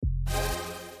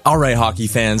All right, hockey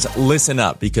fans, listen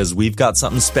up because we've got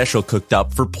something special cooked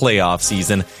up for playoff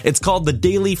season. It's called the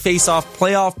Daily Face-Off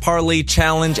Playoff Parlay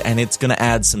Challenge, and it's going to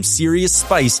add some serious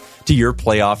spice to your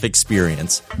playoff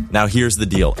experience. Now, here's the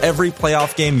deal. Every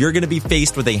playoff game, you're going to be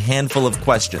faced with a handful of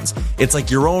questions. It's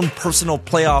like your own personal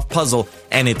playoff puzzle,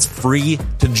 and it's free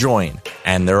to join.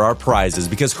 And there are prizes,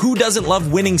 because who doesn't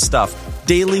love winning stuff?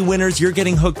 Daily winners, you're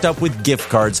getting hooked up with gift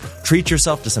cards. Treat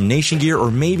yourself to some Nation gear or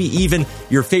maybe even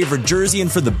your favorite jersey.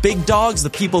 And for the big dogs, the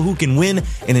people who can win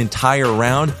an entire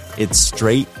round, it's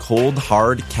straight, cold,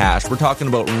 hard cash. We're talking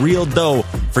about real dough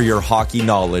for your hockey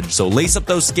knowledge. So lace up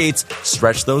those skates,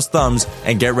 stretch those thumbs,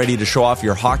 and get ready to show off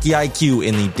your hockey IQ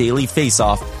in the Daily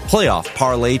Face-Off Playoff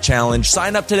Parlay Challenge.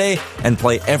 Sign up today and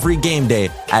play every game day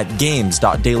at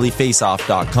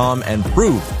games.dailyfaceoff.com and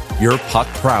prove your puck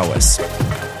prowess.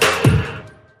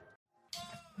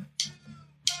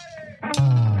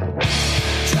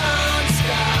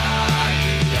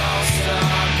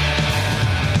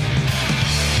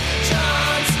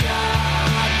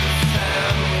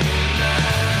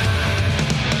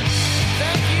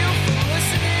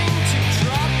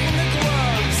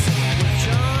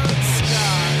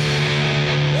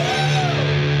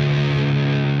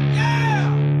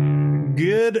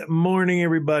 Good morning,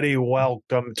 everybody.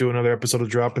 Welcome to another episode of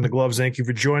Dropping the Gloves. Thank you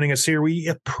for joining us here. We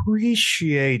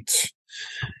appreciate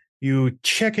you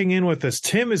checking in with us.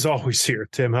 Tim is always here.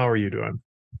 Tim, how are you doing?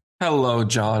 Hello,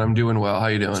 John. I'm doing well. How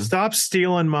you doing? Stop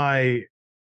stealing my...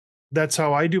 That's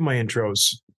how I do my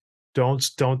intros. Don't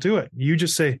do it. You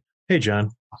just say, hey,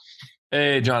 John.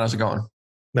 Hey, John. How's it going?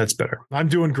 That's better. I'm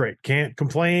doing great. Can't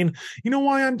complain. You know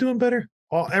why I'm doing better?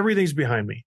 Everything's behind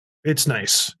me. It's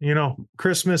nice. You know,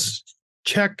 Christmas...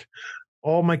 check.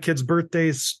 All my kids'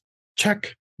 birthdays,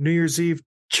 check. New Year's Eve,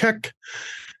 check.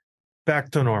 Back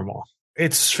to normal.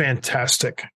 It's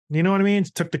fantastic. You know what I mean?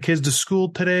 Took the kids to school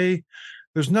today.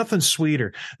 There's nothing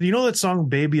sweeter. You know that song,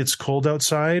 Baby, It's Cold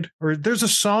Outside? Or there's a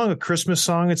song, a Christmas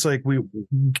song. It's like we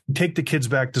take the kids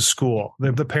back to school.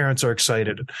 The parents are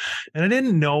excited. And I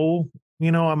didn't know,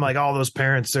 you know, I'm like, oh, those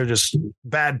parents, they're just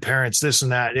bad parents, this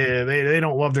and that. They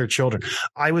don't love their children.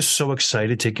 I was so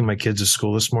excited taking my kids to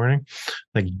school this morning.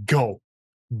 Like,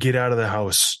 get out of the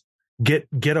house,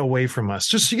 get away from us,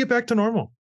 just to get back to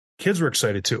normal. Kids were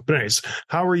excited too. But anyways,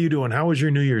 how are you doing? How was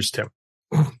your New Year's, Tim?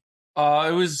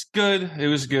 It was good. It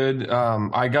was good.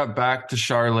 I got back to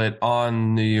Charlotte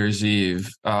on New Year's Eve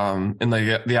in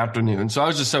the afternoon. So I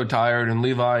was just so tired, and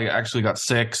Levi actually got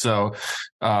sick. So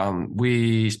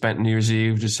we spent New Year's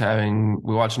Eve just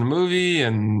we watching a movie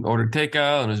and ordered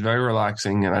takeout, and it was very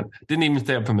relaxing. And I didn't even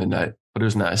stay up till midnight, but it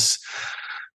was nice.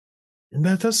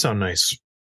 That does sound nice.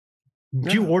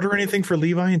 Do you order anything for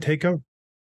Levi and takeout?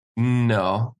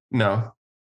 No.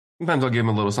 Sometimes I'll give him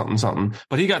a little something.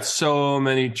 But he got so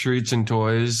many treats and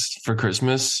toys for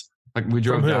Christmas. Like, we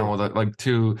drove down with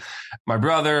to my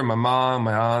brother, my mom,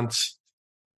 my aunt.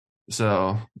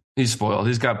 So he's spoiled.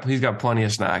 He's got plenty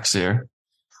of snacks here.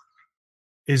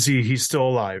 Is he's still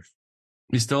alive?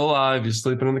 He's still alive. He's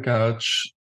sleeping on the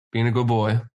couch, being a good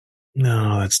boy.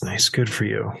 No, that's nice. Good for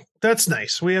you. That's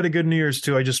nice. We had a good New Year's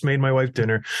too. I just made my wife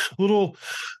dinner. Little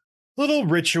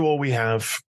ritual we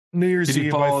have. New Year's Eve. Did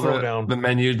you follow the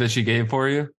menu that she gave for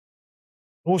you?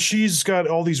 Well, she's got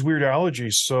all these weird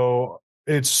allergies, so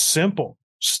it's simple: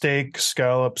 steak,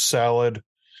 scallops, salad,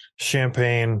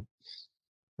 champagne,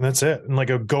 and that's it. And like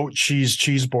a goat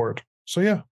cheese board. So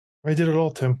yeah, I did it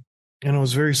all, Tim, and it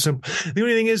was very simple. The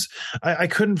only thing is, I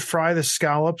couldn't fry the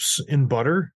scallops in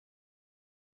butter.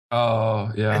 Oh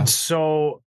yeah, and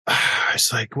so I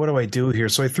was like, what do I do here?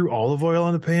 So I threw olive oil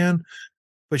on the pan.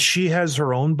 But she has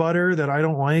her own butter that I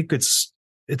don't like. It's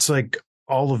like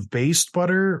olive-based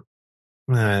butter.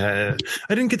 I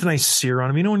didn't get the nice sear on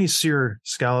them. You know when you sear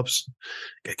scallops?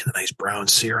 Get the nice brown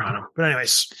sear on them. But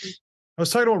anyways, I was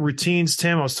talking about routines,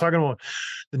 Tim. I was talking about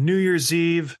the New Year's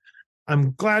Eve.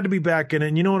 I'm glad to be back in it.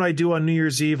 And you know what I do on New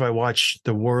Year's Eve? I watch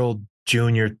the World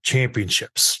Junior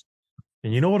Championships.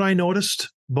 And you know what I noticed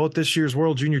about this year's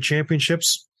World Junior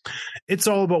Championships? It's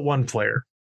all about one player.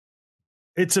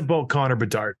 It's about Connor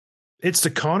Bedard. It's the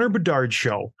Connor Bedard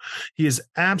show. He is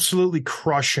absolutely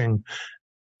crushing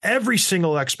every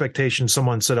single expectation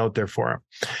someone set out there for him.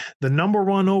 The number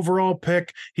one overall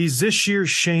pick, he's this year's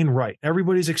Shane Wright.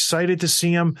 Everybody's excited to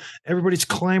see him. Everybody's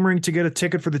clamoring to get a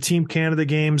ticket for the Team Canada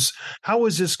games. How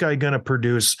is this guy going to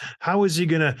produce? How is he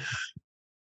going to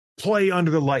play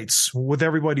under the lights with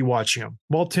everybody watching him?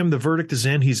 Well, Tim, the verdict is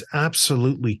in. He's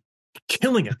absolutely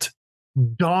killing it.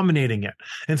 Dominating it.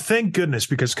 And thank goodness,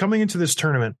 because coming into this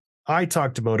tournament, I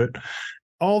talked about it.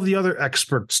 All the other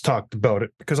experts talked about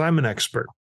it because I'm an expert.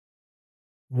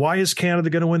 Why is Canada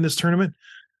going to win this tournament?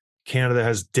 Canada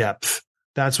has depth.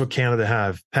 That's what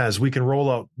Canada has. We can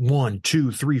roll out 1,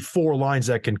 2, 3, 4 lines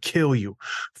that can kill you,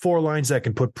 4 lines that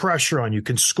can put pressure on you,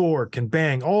 can score, can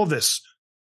bang, all of this.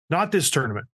 Not this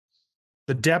tournament.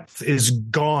 The depth is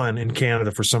gone in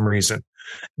Canada for some reason.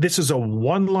 This is a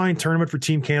one-line tournament for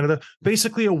Team Canada,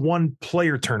 basically a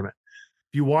one-player tournament.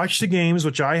 If you watch the games,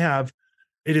 which I have,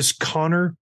 it is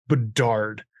Connor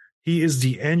Bedard. He is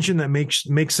the engine that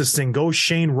makes this thing go.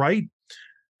 Shane Wright,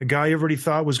 the guy everybody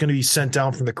thought was going to be sent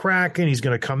down from the Kraken. He's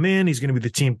going to come in. He's going to be the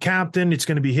team captain. It's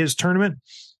going to be his tournament.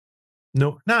 I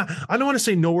don't want to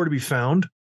say nowhere to be found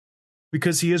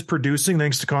because he is producing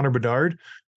thanks to Connor Bedard,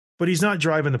 but he's not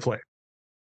driving the play.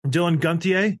 Dylan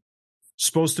Guenthier,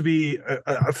 supposed to be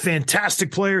a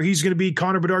fantastic player. He's going to be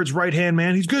Connor Bedard's right-hand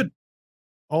man. He's good.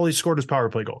 All he scored is power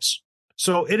play goals.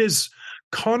 So it is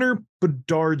Connor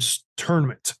Bedard's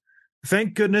tournament.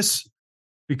 Thank goodness,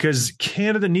 because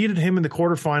Canada needed him in the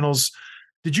quarterfinals.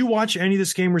 Did you watch any of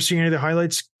this game or see any of the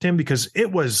highlights, Tim? Because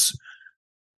it was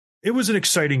an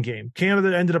exciting game.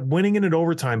 Canada ended up winning in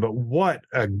overtime, but what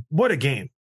a game.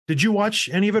 Did you watch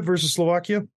any of it versus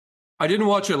Slovakia? I didn't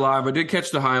watch it live. I did catch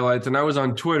the highlights, and I was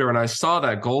on Twitter, and I saw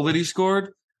that goal that he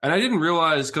scored, and I didn't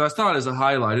realize, because I saw it as a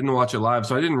highlight. I didn't watch it live,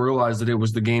 so I didn't realize that it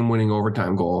was the game-winning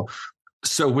overtime goal.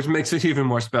 So, which makes it even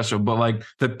more special. But like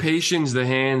the patience, the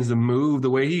hands, the move, the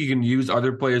way he can use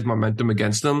other players' momentum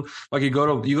against them. Like you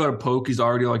go to poke, he's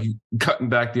already like cutting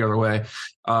back the other way.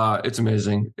 It's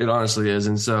amazing. It honestly is.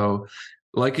 And so,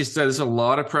 like you said, there's a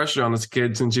lot of pressure on this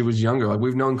kid since he was younger. Like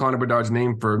we've known Connor Bedard's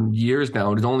name for years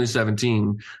now. He's only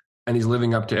 17, and he's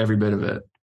living up to every bit of it.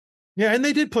 Yeah, and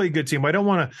they did play a good team. I don't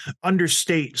want to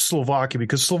understate Slovakia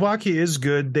because Slovakia is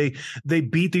good. They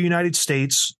beat the United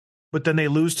States, but then they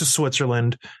lose to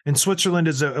Switzerland. And Switzerland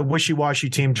is a wishy-washy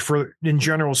team. In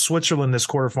general, Switzerland this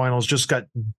quarterfinals just got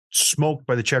smoked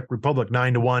by the Czech Republic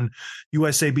 9-1.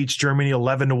 USA beats Germany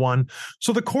 11-1.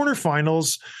 So the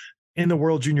quarterfinals in the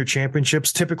World Junior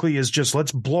Championships typically is just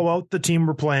let's blow out the team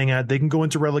we're playing at. They can go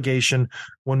into relegation.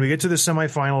 When we get to the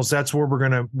semifinals, that's where we're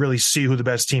going to really see who the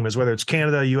best team is, whether it's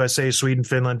Canada, USA, Sweden,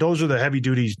 Finland. Those are the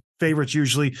heavy-duty favorites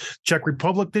usually. Czech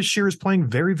Republic this year is playing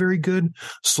very, very good.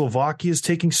 Slovakia is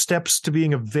taking steps to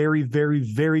being a very, very,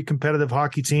 very competitive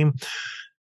hockey team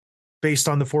based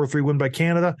on the 4-3 win by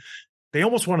Canada. They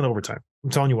almost won in overtime. I'm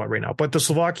telling you what right now. But the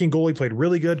Slovakian goalie played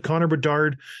really good. Connor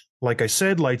Bedard, like I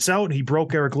said, lights out. He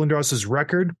broke Eric Lindros's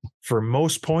record for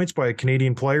most points by a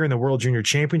Canadian player in the World Junior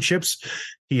Championships.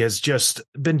 He has just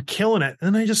been killing it.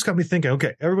 And I just got me thinking,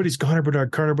 okay, everybody's Connor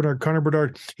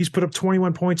Bedard. He's put up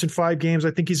 21 points in 5 games.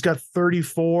 I think he's got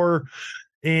 34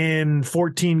 in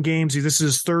 14 games. This is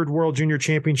his 3rd World Junior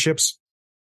Championships.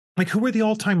 Like, who are the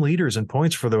all-time leaders in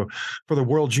points for the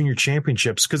World Junior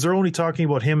Championships? Because they're only talking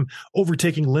about him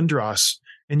overtaking Lindros.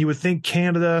 And you would think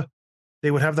Canada,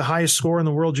 they would have the highest score in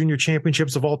the World Junior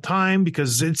Championships of all time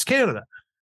because it's Canada.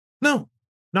 No,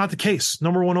 not the case.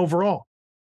 Number 1 overall,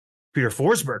 Peter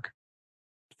Forsberg,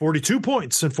 42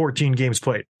 points in 14 games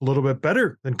played. A little bit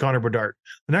better than Connor Bedard.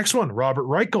 The next one, Robert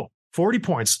Reichel, 40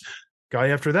 points. Guy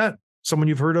after that, someone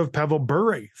you've heard of, Pavel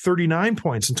Bure, 39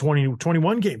 points in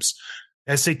 21 games.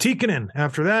 S.A. Tikkanen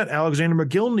after that, Alexander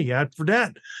McGillney after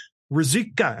that,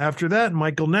 Ruzicka after that,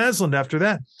 Michael Naslund after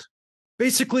that.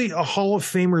 Basically, a Hall of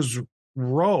Famers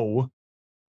row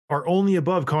are only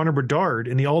above Connor Bedard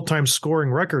in the all-time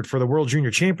scoring record for the World Junior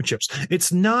Championships.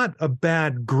 It's not a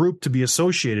bad group to be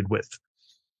associated with.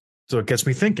 So it gets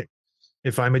me thinking.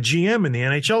 If I'm a GM in the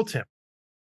NHL, Tim,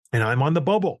 and I'm on the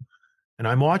bubble, and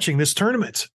I'm watching this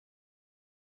tournament,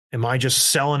 am I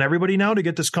just selling everybody now to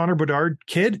get this Connor Bedard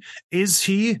kid? Is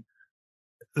he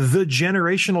the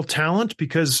generational talent?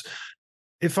 Because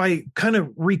if I kind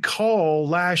of recall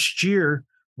last year,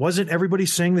 wasn't everybody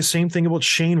saying the same thing about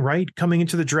Shane Wright coming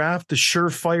into the draft, the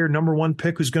surefire number 1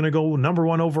 pick who's going to go number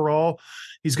 1 overall?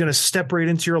 He's going to step right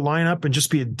into your lineup and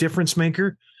just be a difference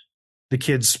maker. The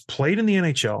kid's played in the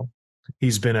NHL.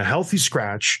 He's been a healthy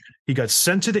scratch. He got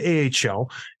sent to the AHL.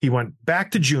 He went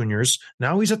back to juniors.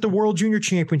 Now he's at the World Junior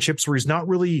Championships where he's not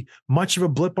really much of a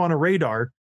blip on a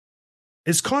radar.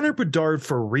 Is Connor Bedard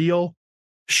for real?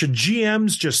 Should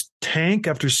GMs just tank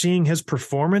after seeing his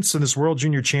performance in this World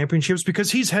Junior Championships?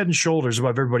 Because he's head and shoulders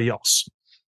above everybody else.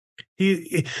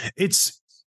 I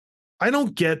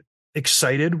don't get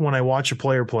excited when I watch a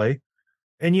player play.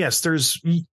 And yes, there's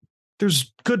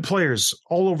good players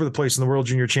all over the place in the World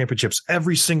Junior Championships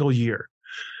every single year.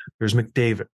 There's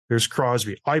McDavid. There's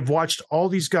Crosby. I've watched all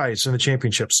these guys in the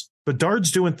championships.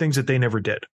 Bedard's doing things that they never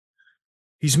did.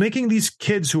 He's making these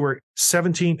kids who are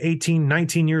 17, 18,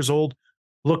 19 years old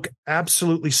look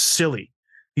absolutely silly.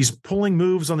 He's pulling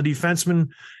moves on the defenseman,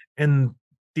 and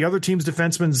the other team's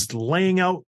defenseman's laying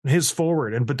out his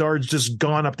forward, and Bedard's just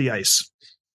gone up the ice.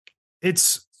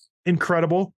 It's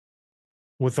incredible.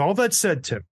 With all that said,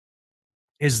 Tim,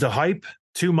 is the hype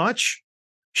too much?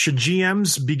 Should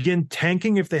GMs begin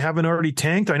tanking if they haven't already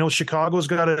tanked? I know Chicago's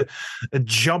got a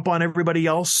jump on everybody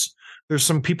else. There's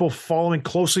some people following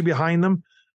closely behind them.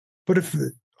 But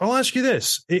I'll ask you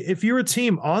this, if you're a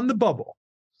team on the bubble,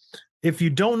 if you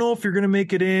don't know if you're going to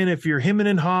make it in, if you're Hyman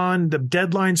and Hahn, the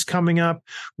deadline's coming up,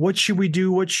 what should we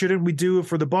do? What shouldn't we do?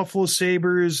 If we're the Buffalo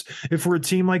Sabres, if we're a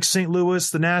team like St. Louis,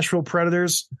 the Nashville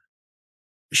Predators,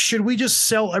 should we just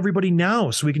sell everybody now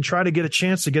so we can try to get a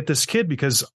chance to get this kid?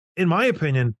 Because in my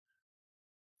opinion,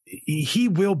 he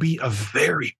will be a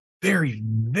very, very,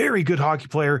 very good hockey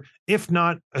player, if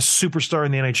not a superstar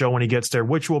in the NHL when he gets there,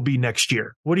 which will be next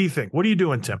year. What do you think? What are you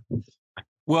doing, Tim?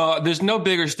 Well, there's no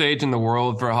bigger stage in the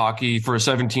world for hockey for a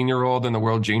 17-year-old than the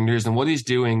World Juniors. And what he's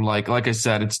doing, like I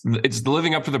said, it's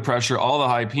living up to the pressure, all the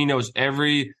hype. He knows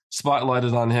every spotlight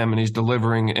is on him, and he's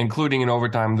delivering, including in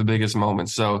overtime, the biggest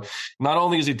moments. So not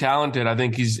only is he talented, I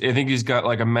think he's got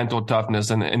like a mental toughness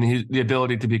and the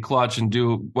ability to be clutch and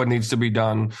do what needs to be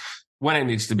done when it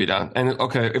needs to be done. And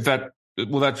okay,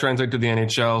 will that translate to the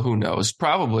NHL? Who knows?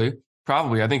 Probably.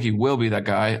 I think he will be that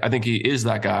guy. I think he is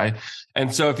that guy.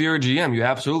 And so if you're a GM, you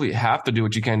absolutely have to do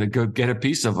what you can to go get a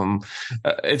piece of him.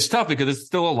 It's tough because it's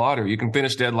still a lottery. You can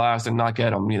finish dead last and not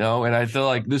get him, and I feel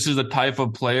like this is the type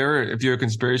of player, if you're a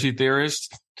conspiracy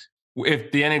theorist,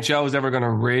 if the NHL is ever going to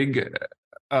rig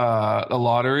a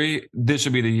lottery, this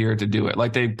should be the year to do it.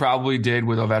 Like they probably did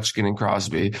with Ovechkin and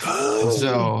Crosby.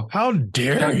 So how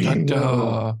dare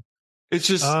you? It's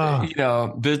just,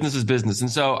 business is business. And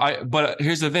so but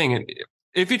here's the thing.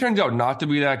 If he turns out not to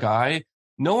be that guy,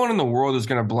 no one in the world is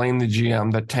going to blame the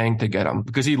GM that tanked to get him,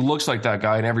 because he looks like that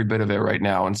guy in every bit of it right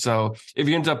now. And so if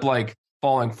he ends up like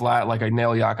falling flat, like a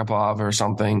Nail Yakupov or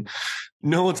something,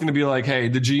 no one's going to be like, hey,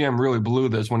 the GM really blew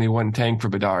this when he went and tanked for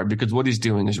Bedard, because what he's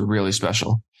doing is really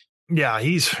special. Yeah,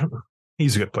 he's a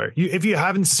good player. If you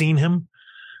haven't seen him,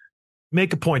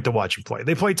 make a point to watch him play.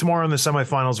 They play tomorrow in the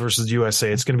semifinals versus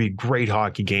USA. It's going to be a great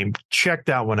hockey game. Check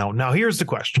that one out. Now, here's the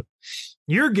question.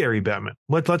 You're Gary Bettman.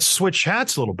 Let's switch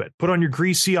hats a little bit. Put on your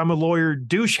greasy, I'm a lawyer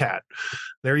douche hat.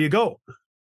 There you go.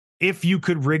 If you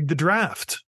could rig the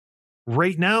draft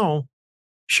right now,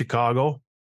 Chicago,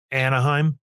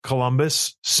 Anaheim,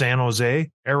 Columbus, San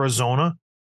Jose, Arizona,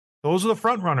 those are the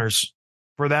front runners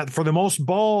for the most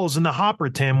balls in the hopper,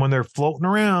 Tim, when they're floating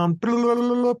around.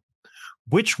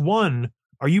 Which one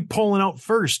are you pulling out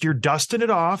first? You're dusting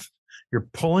it off. You're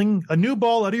pulling a new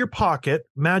ball out of your pocket.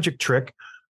 Magic trick.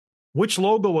 Which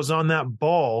logo was on that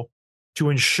ball to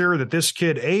ensure that this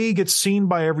kid, A, gets seen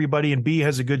by everybody, and B,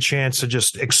 has a good chance to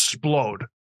just explode?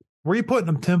 Where are you putting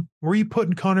him, Tim? Where are you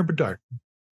putting Connor Bedard?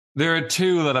 There are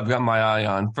two that I've got my eye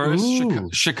on. First,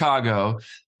 Chicago,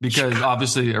 because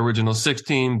obviously original 6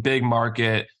 team, big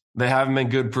market. They haven't been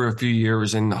good for a few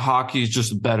years, and hockey is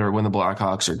just better when the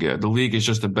Blackhawks are good. The league is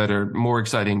just a better, more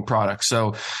exciting product.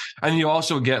 So, and you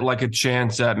also get like a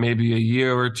chance at maybe a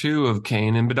year or two of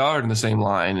Kane and Bedard in the same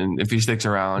line. And if he sticks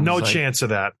around, no chance of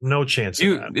that. No chance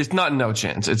of that. It's not no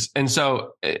chance.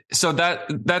 So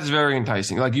that's very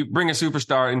enticing. Like you bring a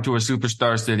superstar into a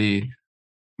superstar city.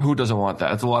 Who doesn't want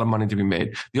that? It's a lot of money to be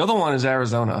made. The other one is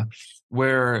Arizona,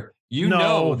 where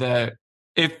know that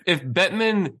if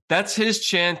Bettman, that's his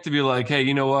chance to be like, hey,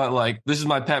 you know what? Like, this is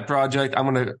my pet project.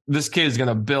 This kid is going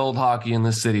to build hockey in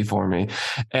this city for me.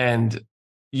 And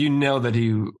you know that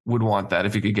he would want that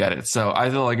if he could get it. So I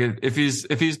feel like if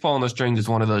he's pulling the strings, it's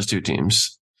one of those two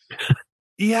teams.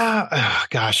 Yeah.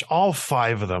 Gosh, all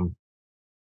 5 of them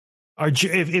are,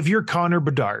 if you're Connor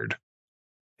Bedard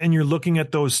and you're looking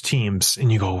at those teams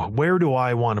and you go, where do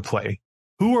I want to play?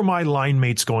 Who are my line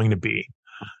mates going to be?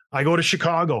 I go to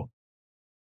Chicago.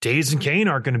 Taves and Kane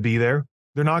aren't going to be there.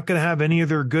 They're not going to have any of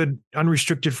their good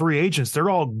unrestricted free agents. They're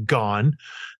all gone.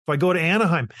 If I go to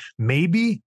Anaheim,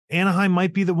 maybe Anaheim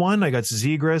might be the one. I got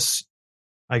Zegras.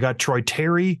 I got Troy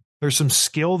Terry. There's some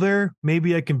skill there.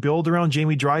 Maybe I can build around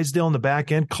Jamie Drysdale in the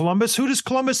back end. Columbus, who does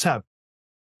Columbus have?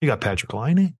 You got Patrick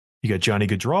Laine. You got Johnny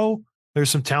Gaudreau.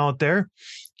 There's some talent there.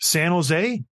 San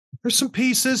Jose, there's some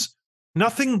pieces.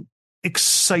 Nothing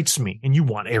excites me. And you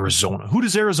want Arizona. Who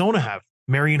does Arizona have?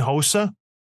 Marian Hossa?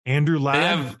 Andrew Ladd?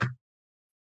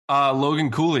 They have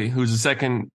Logan Cooley, who's the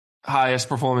second highest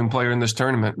performing player in this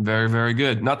tournament. Very, very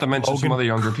good. Not to mention some other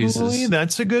younger pieces.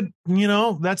 That's a good,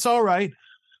 that's all right.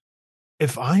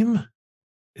 If I'm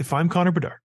Connor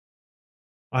Bedard,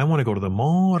 I want to go to the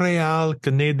Montreal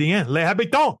Canadiens. Les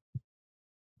Habitants.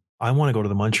 I want to go to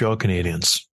the Montreal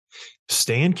Canadiens.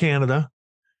 Stay in Canada.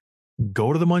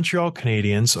 Go to the Montreal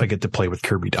Canadiens. I get to play with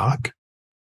Kirby Dach.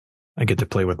 I get to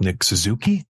play with Nick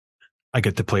Suzuki. I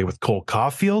get to play with Cole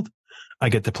Caulfield. I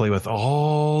get to play with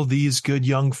all these good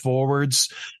young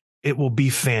forwards. It will be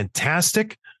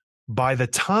fantastic. By the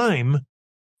time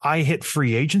I hit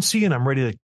free agency and I'm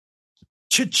ready to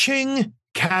cha-ching,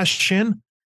 cash in,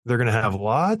 they're going to have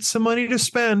lots of money to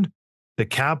spend. The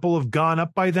cap will have gone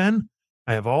up by then.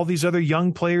 I have all these other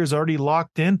young players already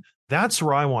locked in. That's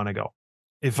where I want to go.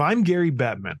 If I'm Gary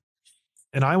Bettman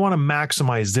and I want to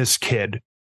maximize this kid,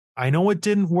 I know it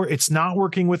didn't work. It's not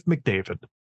working with McDavid.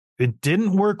 It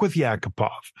didn't work with Yakupov.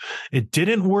 It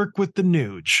didn't work with the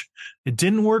Nuge. It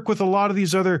didn't work with a lot of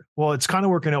these other. Well, it's kind of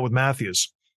working out with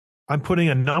Matthews. I'm putting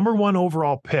a number 1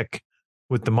 overall pick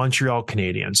with the Montreal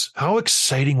Canadiens. How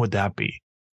exciting would that be?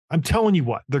 I'm telling you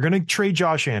what, they're going to trade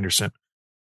Josh Anderson.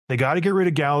 They got to get rid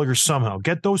of Gallagher somehow.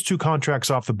 Get those 2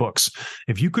 contracts off the books.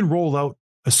 If you can roll out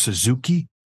a Suzuki,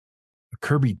 a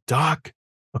Kirby Dach,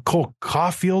 a Cole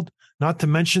Caulfield, not to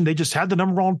mention they just had the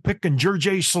number 1 pick in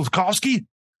Georgi Slafkovsky.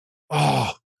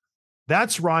 Oh,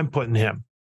 that's where I'm putting him.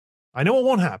 I know it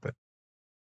won't happen.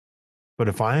 But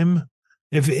if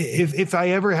I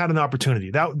ever had an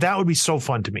opportunity, that would be so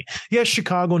fun to me. Yes,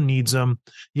 Chicago needs him.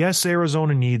 Yes,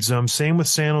 Arizona needs him. Same with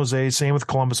San Jose, same with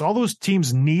Columbus. All those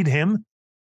teams need him.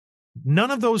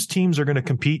 None of those teams are going to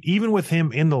compete, even with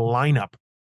him in the lineup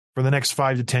for the next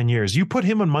 5 to 10 years. You put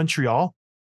him in Montreal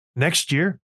next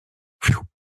year.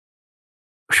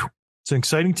 It's an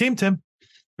exciting team, Tim.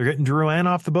 They're getting Drouin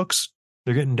off the books.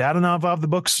 They're getting Dadonov off the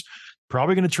books.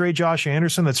 Probably going to trade Josh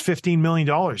Anderson. That's $15 million.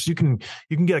 You can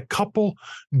get a couple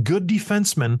good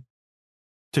defensemen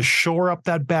to shore up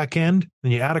that back end.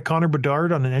 Then you add a Connor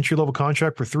Bedard on an entry-level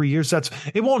contract for 3 years.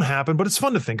 It won't happen, but it's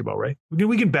fun to think about, right?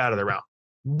 We can bat it around.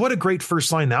 What a great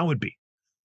first line that would be.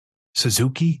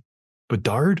 Suzuki,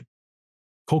 Bedard,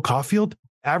 Cole Caulfield,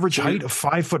 average height of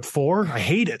 5'4". I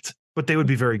hate it, but they would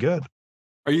be very good.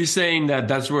 Are you saying that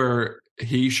that's where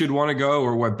he should want to go,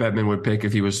 or what Bettman would pick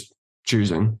if he was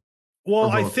choosing?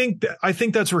 Well, I think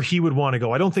that's where he would want to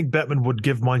go. I don't think Bettman would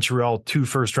give Montreal 2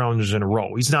 first-rounders in a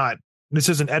row. He's not. This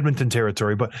isn't Edmonton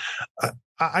territory, but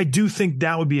I do think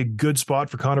that would be a good spot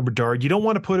for Connor Bedard. You don't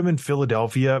want to put him in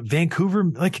Philadelphia, Vancouver.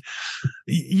 Like,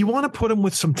 you want to put him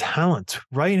with some talent,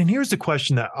 right? And here's the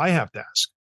question that I have to ask.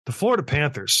 The Florida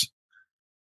Panthers,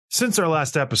 since our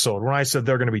last episode, when I said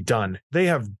they're going to be done, they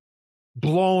have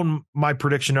blown my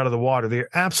prediction out of the water. They're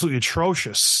absolutely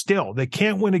atrocious still. They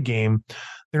can't win a game.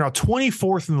 They're now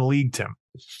 24th in the league, Tim.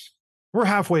 We're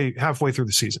halfway through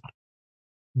the season.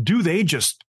 Do they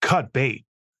just cut bait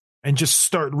and just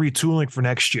start retooling for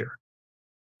next year?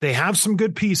 They have some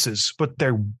good pieces, but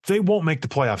they won't make the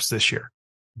playoffs this year.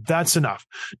 That's enough.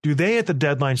 Do they at the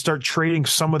deadline start trading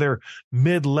some of their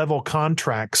mid-level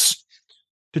contracts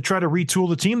to try to retool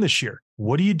the team this year?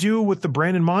 What do you do with the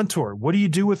Brandon Montour? What do you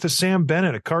do with the Sam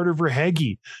Bennett, a Carter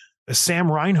Verhaeghe, a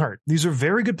Sam Reinhart? These are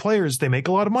very good players. They make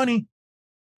a lot of money.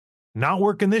 Not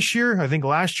working this year. I think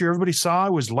last year everybody saw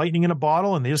it was lightning in a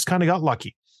bottle, and they just kind of got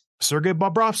lucky. Sergei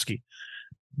Bobrovsky.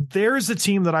 There's a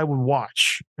team that I would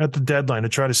watch at the deadline to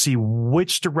try to see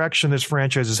which direction this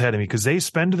franchise is heading, because they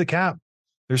spend to the cap.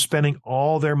 They're spending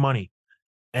all their money,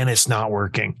 and it's not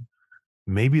working.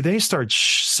 Maybe they start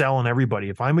selling everybody.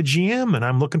 If I'm a GM and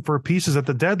I'm looking for pieces at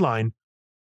the deadline,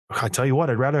 I tell you what,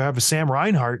 I'd rather have a Sam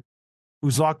Reinhart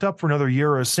who's locked up for another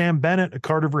year, or a Sam Bennett, a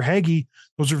Carter Verhaeghe.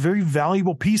 Those are very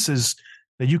valuable pieces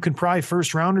that you can pry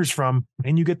first rounders from,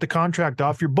 and you get the contract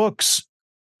off your books,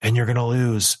 and you're going to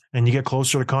lose, and you get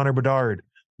closer to Connor Bedard.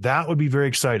 That would be very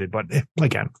excited. But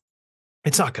again,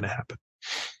 it's not going to happen.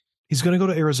 He's going to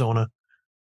go to Arizona.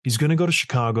 He's going to go to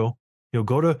Chicago. He'll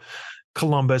go to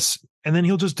Columbus, and then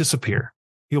he'll just disappear.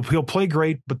 He'll play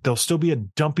great, but they'll still be a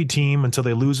dumpy team until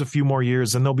they lose a few more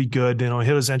years. Then they'll be good. He'll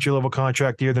hit his entry-level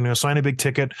contract here. Then he'll sign a big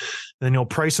ticket. Then he'll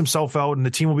price himself out, and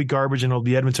the team will be garbage, and it'll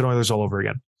be Edmonton Oilers all over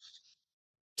again.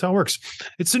 That's how it works.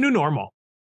 It's the new normal,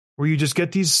 where you just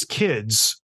get these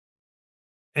kids,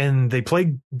 and they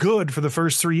play good for the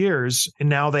first 3 years, and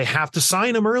now they have to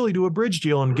sign them early to a bridge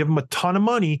deal and give them a ton of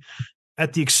money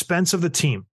at the expense of the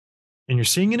team. And you're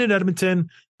seeing it in Edmonton.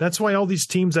 That's why all these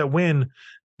teams that win,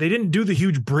 they didn't do the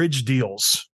huge bridge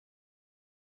deals,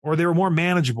 or they were more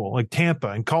manageable, like Tampa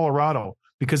and Colorado,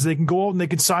 because they can go out and they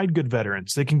can sign good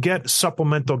veterans. They can get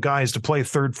supplemental guys to play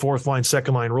third, fourth line,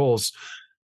 second line roles.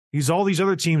 All these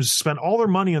other teams spent all their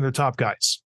money on their top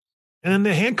guys, and then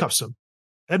they handcuffs them.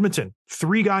 Edmonton,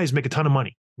 3 guys make a ton of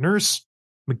money: Nurse,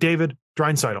 McDavid,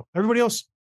 Draisaitl. Everybody else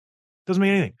doesn't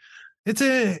make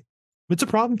anything. It's a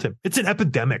problem, Tim. It's an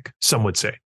epidemic, some would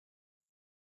say.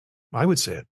 I would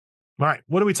say it. All right,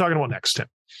 what are we talking about next, Tim?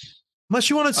 Unless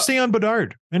you want to stay on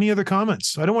Bedard. Any other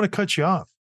comments? I don't want to cut you off.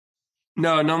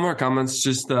 No more comments.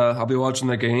 Just I'll be watching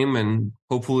the game, and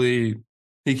hopefully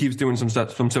he keeps doing some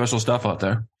special stuff out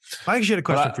there. I actually had a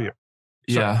question for you.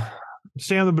 Sorry. Yeah.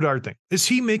 Stay on the Bedard thing. Is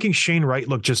he making Shane Wright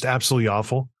look just absolutely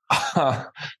awful? Like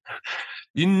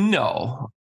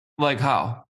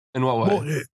how? In what way?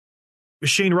 Well,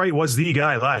 Shane Wright was the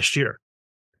guy last year.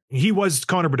 He was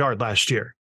Connor Bedard last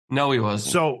year. No, he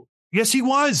wasn't. So, yes, he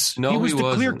was. No, he was the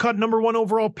wasn't. clear-cut number 1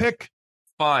 overall pick.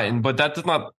 Fine, but that does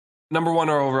not. Number 1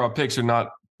 overall picks are not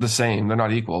the same. They're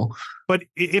not equal. But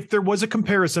if there was a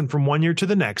comparison from one year to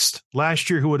the next, last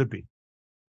year, who would it be?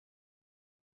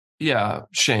 Yeah,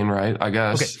 Shane Wright, I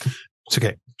guess. Okay. It's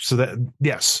okay. So that,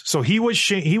 yes. So he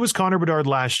was Connor Bedard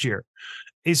last year.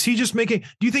 Is he just making,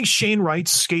 do you think Shane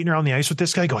Wright's skating around the ice with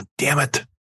this guy going, damn it,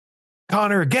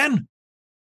 Connor again?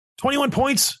 21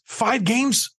 points, 5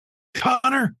 games,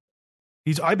 Connor.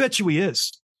 I bet you he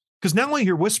is. Because now I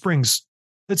hear whisperings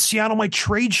that Seattle might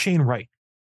trade Shane Wright.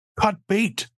 Cut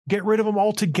bait. Get rid of him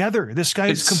altogether. This guy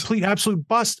is complete, absolute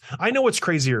bust. I know it's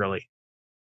crazy early.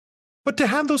 But to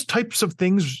have those types of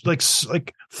things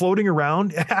like floating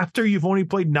around after you've only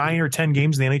played 9 or 10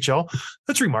 games in the NHL,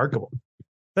 that's remarkable.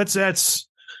 That's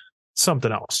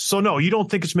something else. So no, you don't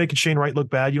think it's making Shane Wright look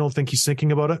bad? You don't think he's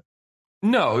thinking about it?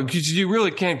 No, because you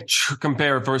really can't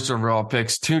compare first overall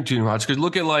picks too much. Because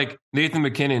look at like Nathan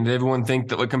McKinnon. Did everyone think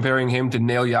that like comparing him to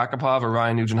Nail Yakupov or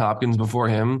Ryan Nugent-Hopkins before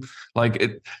him? Like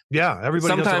it. Yeah,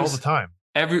 everybody does it all the time.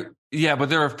 But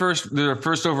there are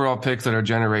first overall picks that are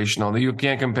generational. You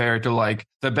can't compare it to like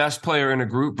the best player in a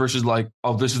group versus like,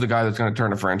 oh, this is the guy that's going to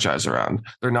turn a franchise around.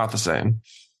 They're not the same.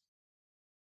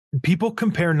 People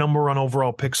compare number 1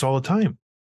 overall picks all the time.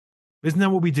 Isn't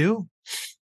that what we do?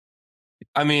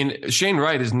 I mean, Shane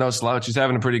Wright is no slouch. He's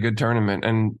having a pretty good tournament.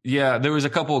 And yeah, there was a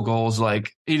couple of goals.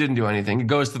 Like he didn't do anything. He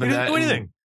goes to the net. He didn't do anything.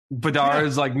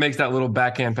 Bedard's like makes that little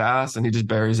backhand pass and he just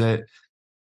buries it.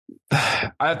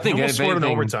 I think almost scored in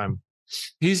overtime.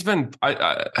 He's been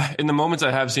in the moments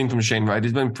I have seen from Shane Wright,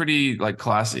 he's been pretty like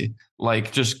classy,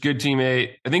 like just good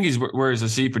teammate. I think he wears a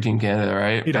C for Team Canada,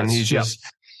 right? He does. And he's just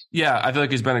I feel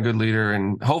like he's been a good leader,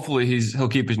 and hopefully he'll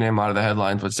keep his name out of the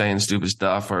headlines with saying stupid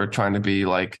stuff or trying to be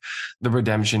like the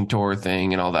redemption tour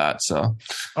thing and all that. So,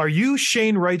 are you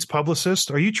Shane Wright's publicist?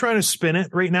 Are you trying to spin it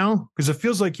right now? Because it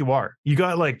feels like you are. You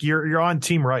got like you're on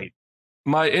Team Wright.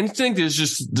 My instinct is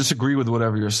just disagree with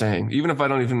whatever you're saying, even if I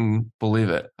don't even believe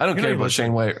it. I don't care about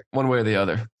Shane Wright one way or the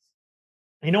other.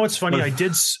 You know what's funny? I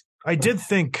did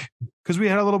think, because we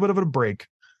had a little bit of a break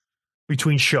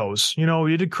between shows. You know,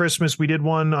 we did Christmas, we did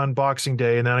one on Boxing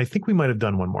Day, and then I think we might have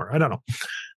done one more. I don't know.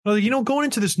 Well, going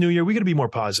into this new year, we got to be more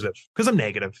positive because I'm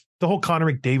negative. The whole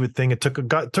Connor McDavid thing, it took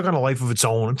on a life of its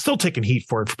own. I'm still taking heat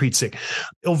for it, for Pete's sake.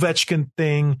 Ovechkin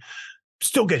thing,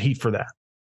 still get heat for that.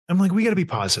 I'm like, we got to be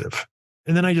positive.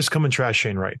 And then I just come and trash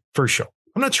Shane Wright first show.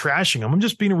 I'm not trashing him. I'm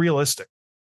just being realistic.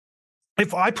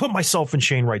 If I put myself in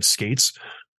Shane Wright's skates,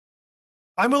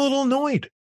 I'm a little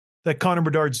annoyed that Connor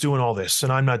Bedard's doing all this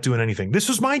and I'm not doing anything. This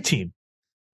was my team.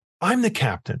 I'm the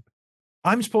captain.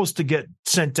 I'm supposed to get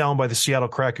sent down by the Seattle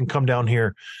Kraken and come down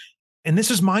here. And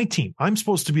this is my team. I'm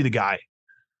supposed to be the guy.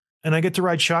 And I get to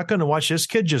ride shotgun and watch this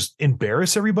kid just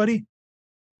embarrass everybody.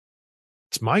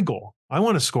 It's my goal. I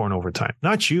want to score in overtime,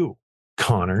 not you,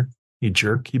 Connor. You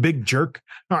jerk, you big jerk.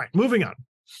 All right, moving on.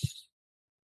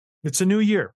 It's a new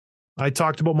year. I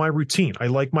talked about my routine. I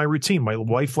like my routine. My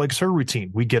wife likes her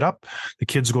routine. We get up, the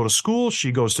kids go to school,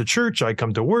 she goes to church, I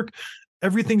come to work.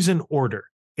 Everything's in order.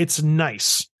 It's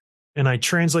nice. And I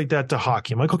translate that to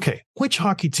hockey. I'm like, okay, which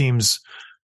hockey teams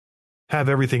have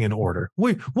everything in order?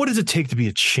 What does it take to be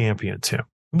a champion, Tim?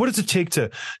 What does it take to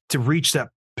reach that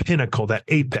pinnacle, that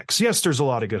apex? Yes, there's a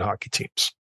lot of good hockey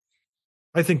teams.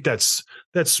 I think that's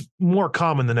more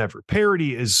common than ever.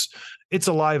 Parity it's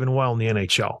alive and well in the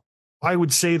NHL. I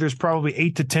would say there's probably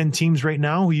 8 to 10 teams right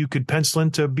now who you could pencil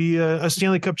in to be a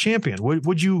Stanley Cup champion.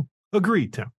 Would you agree,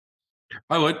 Tim?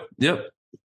 I would. Yep.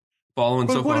 Following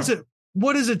so far.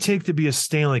 What does it take to be a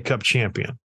Stanley Cup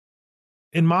champion?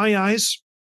 In my eyes,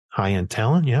 high-end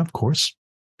talent. Yeah, of course.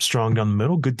 Strong down the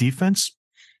middle, good defense.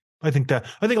 I think a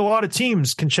lot of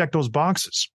teams can check those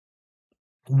boxes.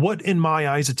 What, in my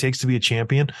eyes, it takes to be a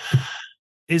champion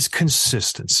is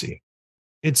consistency.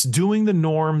 It's doing the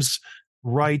norms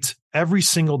right every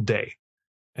single day.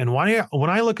 And when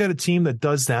I look at a team that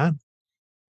does that,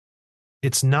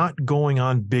 it's not going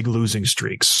on big losing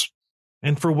streaks.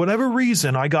 And for whatever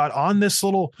reason, I got on this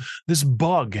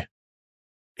bug.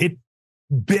 It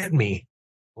bit me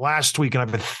last week, and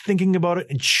I've been thinking about it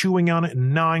and chewing on it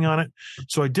and gnawing on it.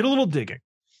 So I did a little digging.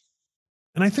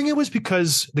 And I think it was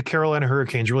because the Carolina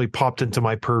Hurricanes really popped into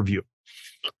my purview.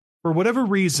 For whatever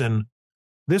reason,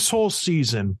 this whole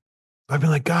season, I've been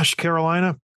like, gosh,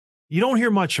 Carolina, you don't hear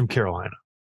much from Carolina.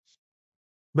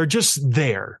 They're just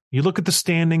there. You look at the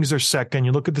standings, they're second.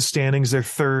 You look at the standings, they're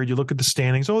third. You look at the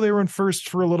standings, oh, they were in first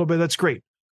for a little bit. That's great.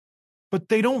 But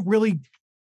they don't really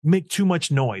make too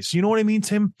much noise. You know what I mean,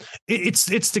 Tim? It's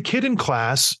the kid in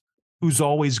class who's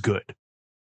always good.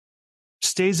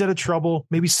 Stays out of trouble,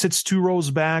 maybe sits 2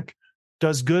 rows back,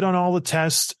 does good on all the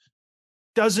tests,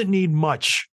 doesn't need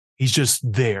much. He's just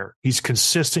there. He's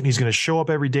consistent. He's going to show up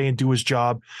every day and do his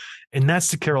job. And that's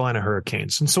the Carolina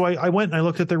Hurricanes. And so I went and I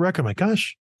looked at their record. I'm like,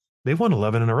 gosh, they've won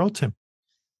 11 in a row, Tim.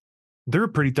 They're a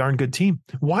pretty darn good team.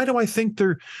 Why do I think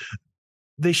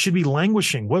they should be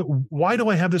languishing? Why do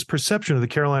I have this perception of the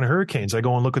Carolina Hurricanes? I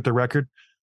go and look at the record.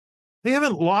 They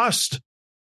haven't lost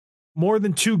more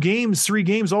than 3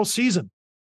 games all season.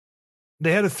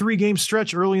 They had a 3-game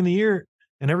stretch early in the year,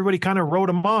 and everybody kind of wrote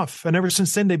them off. And ever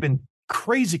since then, they've been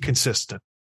crazy consistent.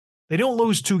 They don't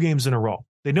lose 2 games in a row.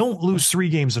 They don't lose 3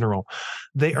 games in a row.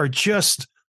 They are just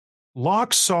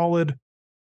lock solid.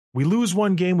 We lose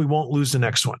 1 game, we won't lose the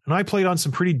next one. And I played on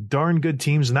some pretty darn good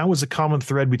teams, and that was a common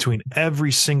thread between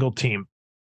every single team.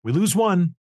 We lose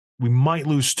 1, we might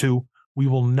lose 2. We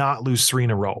will not lose 3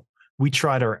 in a row. We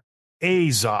tried our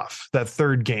A's off that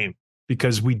 3rd game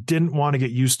because we didn't want to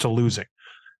get used to losing.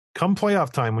 Come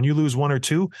playoff time, when you lose 1 or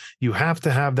 2, you have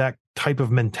to have that type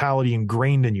of mentality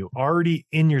ingrained in you, already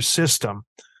in your system,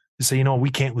 to say, we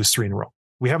can't lose 3 in a row.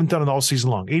 We haven't done it all season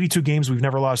long. 82 games, we've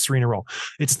never lost 3 in a row.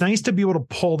 It's nice to be able to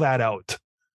pull that out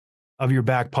of your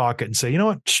back pocket and say, you know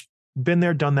what, been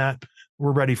there, done that.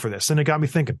 We're ready for this. And it got me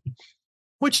thinking,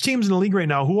 which teams in the league right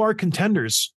now who are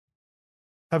contenders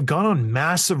have gone on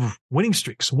massive winning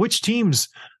streaks? Which teams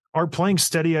are playing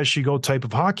steady as she go type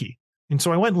of hockey? And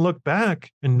so I went and looked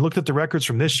back and looked at the records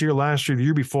from this year, last year, the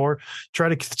year before, try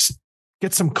to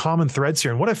get some common threads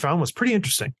here. And what I found was pretty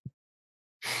interesting.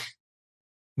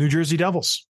 New Jersey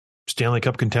Devils, Stanley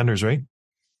Cup contenders, right?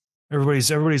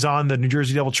 Everybody's on the New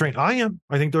Jersey Devil train. I am.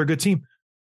 I think they're a good team.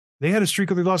 They had a streak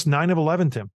where they lost 9 of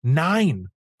 11, Tim. 9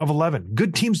 of 11.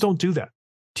 Good teams don't do that.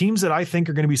 Teams that I think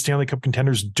are going to be Stanley Cup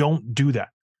contenders don't do that.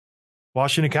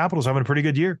 Washington Capitals having a pretty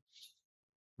good year.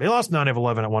 They lost 9 of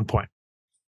 11 at one point.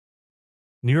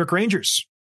 New York Rangers,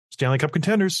 Stanley Cup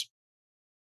contenders.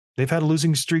 They've had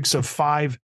losing streaks of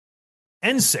 5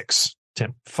 and 6,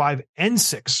 Tim. 5 and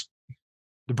 6.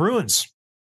 The Bruins,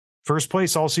 first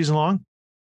place all season long.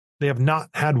 They have not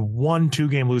had 1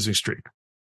 2-game losing streak.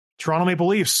 Toronto Maple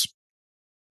Leafs,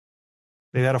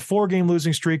 they had a 4-game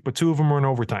losing streak, but 2 of them were in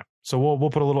overtime. So we'll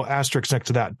put a little asterisk next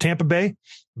to that. Tampa Bay,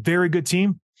 very good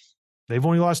team. They've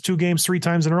only lost 2 games 3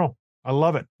 times in a row. I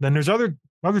love it. Then there's other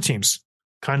teams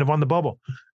kind of on the bubble,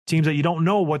 teams that you don't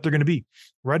know what they're going to be.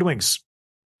 Red Wings,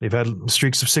 they've had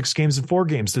streaks of 6 games and 4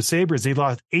 games. The Sabres, they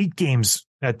lost 8 games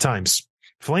at times.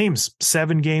 Flames,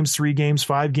 7 games, 3 games,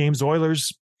 5 games.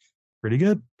 Oilers, pretty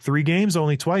good. 3 games,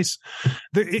 only twice.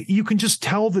 You can just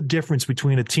tell the difference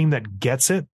between a team that gets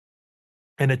it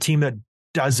and a team that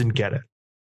doesn't get it.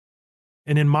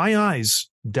 And in my eyes,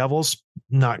 Devils,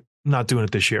 not doing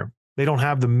it this year. They don't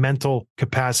have the mental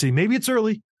capacity. Maybe it's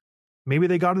early. Maybe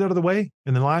they got it out of the way.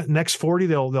 And the next 40,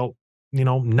 they'll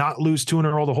not lose 2 in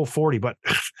a row the whole 40. But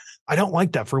I don't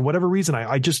like that for whatever reason.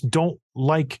 I just don't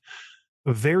like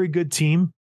a very good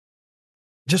team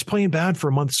just playing bad for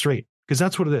a month straight, because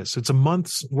that's what it is. It's a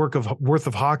month's worth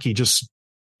of hockey. Just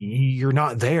you're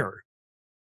not there.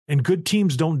 And good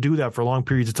teams don't do that for long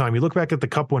periods of time. You look back at the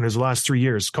Cup winners the last 3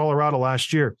 years. Colorado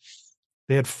last year,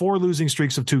 they had 4 losing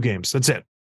streaks of 2 games. That's it.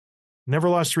 Never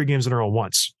lost 3 games in a row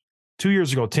once. 2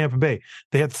 years ago, Tampa Bay,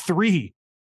 they had 3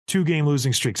 2-game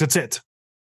losing streaks. That's it.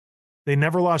 They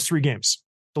never lost 3 games.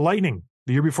 The Lightning,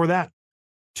 the year before that,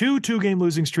 2 2-game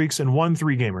losing streaks and 1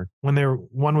 3-gamer when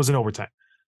one was in overtime.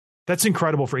 That's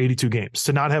incredible for 82 games.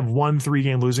 To not have 1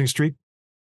 3-game losing streak,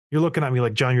 you're looking at me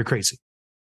like, John, you're crazy.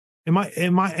 Am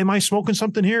I smoking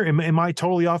something here? Am I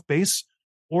totally off base?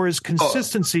 Or is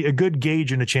consistency a good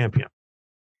gauge in a champion?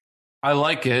 I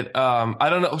like it. I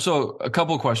don't know. So a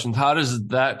couple of questions. How does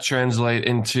that translate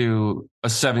into a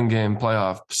 7-game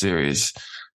playoff series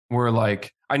where,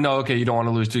 like, I know, okay, you don't want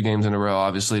to lose 2 games in a row,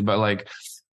 obviously, but like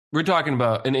we're talking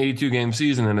about an 82-game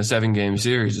season and a 7-game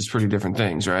series. It's pretty different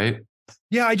things, right?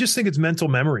 Yeah, I just think it's mental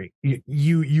memory.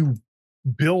 You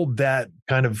build that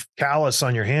kind of callus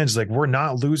on your hands. Like, we're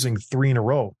not losing 3 in a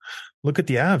row. Look at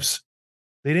the Avs.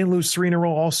 They didn't lose 3 in a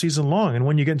row all season long. And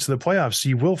when you get into the playoffs,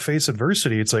 you will face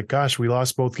adversity. It's like, gosh, we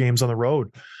lost both games on the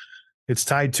road. It's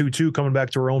tied 2-2 coming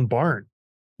back to our own barn.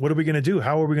 What are we going to do?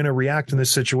 How are we going to react in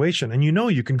this situation? And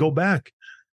you can go back.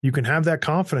 You can have that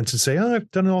confidence and say, oh, I've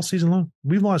done it all season long.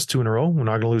 We've lost 2 in a row. We're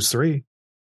not going to lose 3.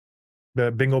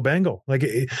 the bingo bango. Like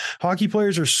hockey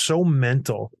players are so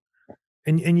mental,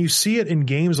 and you see it in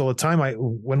games all the time.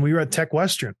 When we were at Tech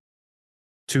Western,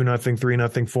 2-0,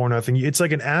 3-0, 4-0. It's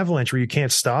like an avalanche where you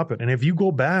can't stop it. And if you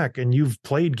go back and you've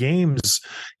played games,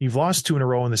 you've lost 2 in a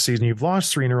row in the season, you've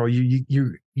lost 3 in a row.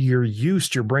 You're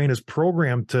used. Your brain is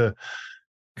programmed to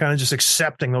kind of just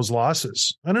accepting those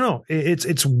losses. I don't know.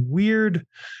 It's weird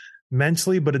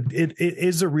mentally, but it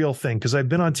is a real thing, because I've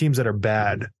been on teams that are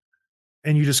bad,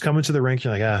 and you just come into the rink,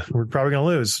 you're like, we're probably going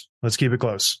to lose. Let's keep it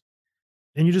close.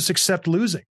 And you just accept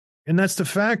losing. And that's the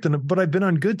fact. But I've been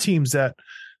on good teams that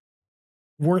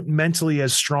weren't mentally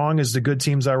as strong as the good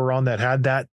teams I were on that had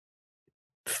that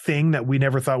thing that we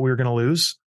never thought we were going to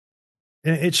lose.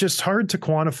 And it's just hard to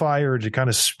quantify or to kind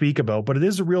of speak about, but it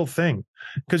is a real thing,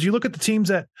 because you look at the teams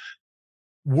that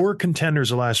were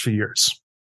contenders the last few years.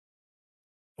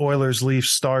 Oilers, Leafs,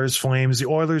 Stars, Flames. The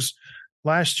Oilers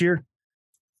last year,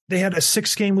 they had a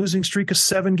 6-game losing streak, a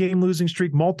 7-game losing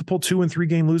streak, multiple 2 and 3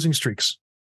 game losing streaks.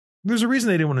 There's a reason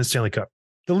they didn't win the Stanley Cup.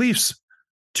 The Leafs,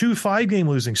 2 5-game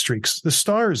losing streaks. The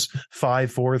Stars,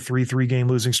 5, 4, 3, 3-game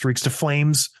losing streaks. The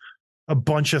Flames, a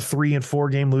bunch of 3 and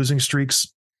 4-game losing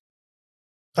streaks.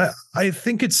 I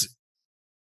think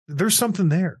there's something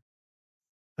there.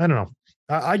 I don't know.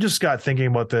 I just got thinking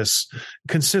about this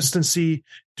consistency,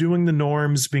 doing the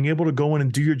norms, being able to go in and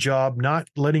do your job, not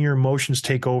letting your emotions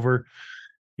take over.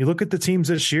 You look at the teams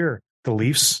this year. The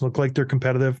Leafs look like they're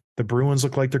competitive. The Bruins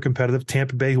look like they're competitive.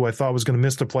 Tampa Bay, who I thought was going to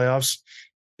miss the playoffs,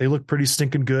 they look pretty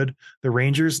stinking good. The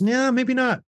Rangers, maybe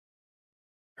not.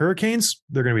 Hurricanes,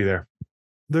 they're going to be there.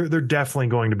 They're definitely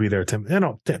going to be there, Tim.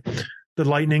 The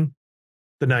Lightning,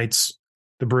 the Knights,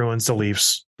 the Bruins, the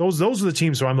Leafs. Those are the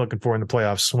teams who I'm looking for in the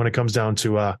playoffs when it comes down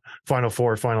to Final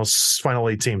Four, final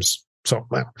 8 teams. So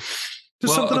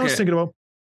something I was thinking about.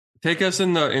 Take us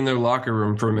in the locker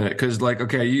room for a minute, because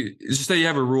you just say you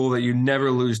have a rule that you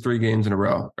never lose 3 games in a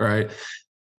row, right?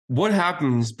 What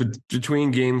happens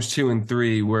between games 2 and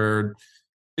 3? Where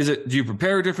do you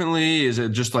prepare differently? Is it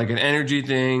just like an energy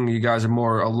thing? You guys are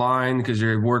more aligned because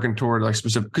you're working toward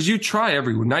specific, because you try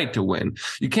every night to win.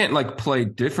 You can't play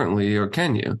differently, or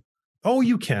can you? Oh,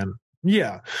 you can.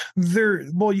 Yeah.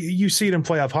 You see it in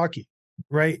playoff hockey,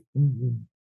 right?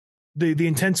 The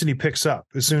intensity picks up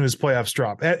as soon as playoffs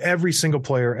drop. Every single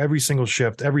player, every single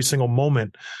shift, every single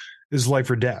moment is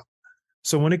life or death.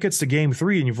 So when it gets to game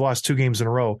 3 and you've lost 2 games in a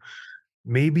row,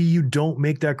 maybe you don't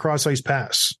make that cross ice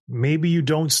pass. Maybe you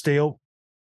don't stay out,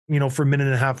 for a minute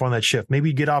and a half on that shift. Maybe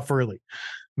you get off early.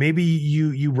 Maybe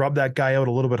you rub that guy out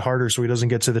a little bit harder so he doesn't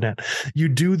get to the net. You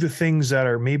do the things that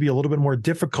are maybe a little bit more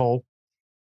difficult.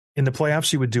 In the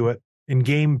playoffs, you would do it. In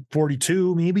game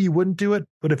 42, maybe you wouldn't do it.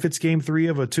 But if it's game 3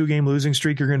 of a 2-game losing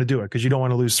streak, you're going to do it because you don't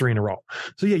want to lose 3 in a row.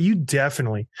 So yeah, you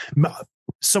definitely,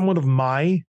 someone of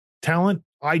my talent,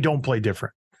 I don't play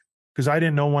different because I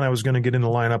didn't know when I was going to get in the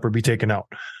lineup or be taken out.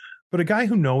 But a guy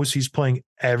who knows he's playing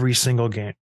every single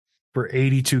game for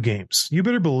 82 games, you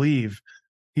better believe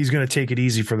he's going to take it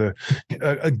easy for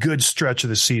a good stretch of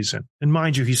the season. And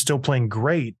mind you, he's still playing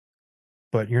great,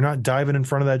 but you're not diving in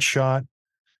front of that shot.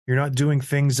 You're not doing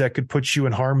things that could put you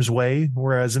in harm's way.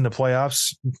 Whereas in the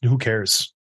playoffs, who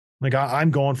cares? I'm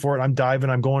going for it. I'm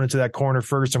diving. I'm going into that corner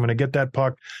first. I'm going to get that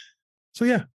puck. So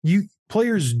yeah,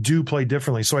 players do play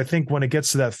differently. So I think when it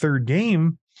gets to that 3rd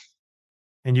game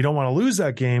and you don't want to lose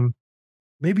that game,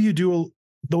 maybe you do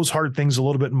those hard things a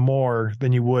little bit more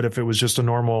than you would if it was just a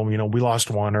normal, we lost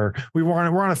 1 or we're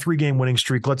on a 3-game winning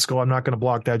streak. Let's go. I'm not going to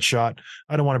block that shot.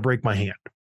 I don't want to break my hand.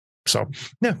 So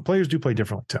yeah, players do play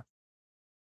differently too.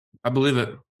 I believe it.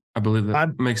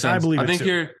 Makes sense. I think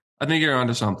you're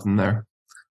onto something there.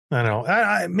 I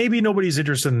know. Maybe nobody's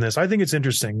interested in this. I think it's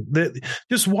interesting.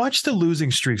 Just watch the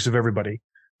losing streaks of everybody,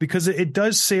 because it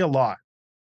does say a lot.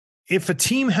 If a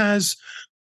team has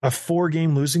a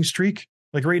 4-game losing streak,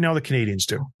 like right now the Canadians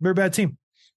do, they're a bad team.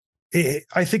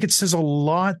 I think it says a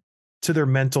lot to their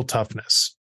mental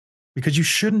toughness, because you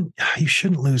shouldn't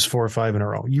lose 4 or 5 in a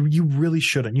row. You really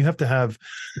shouldn't.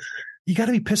 You got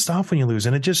to be pissed off when you lose.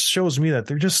 And it just shows me that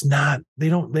they're just not, they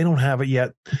don't have it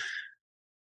yet.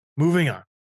 Moving on.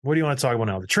 What do you want to talk about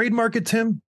now? The trade market,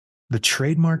 Tim? The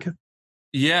trade market?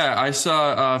 Yeah, I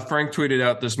saw Frank tweeted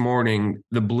out this morning,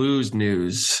 the Blues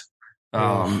news.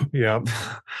 Yeah.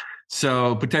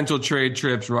 So potential trade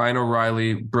trips, Ryan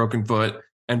O'Reilly, broken foot,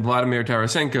 and Vladimir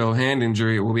Tarasenko, hand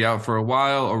injury, will be out for a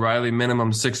while. O'Reilly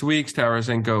minimum 6 weeks,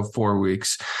 Tarasenko 4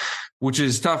 weeks. Which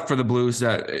is tough for the Blues.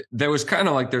 That there was kind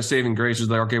of like their saving grace was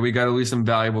okay, we got at least some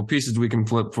valuable pieces we can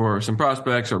flip for some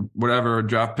prospects or whatever, a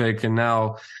draft pick. And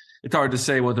now it's hard to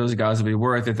say what those guys will be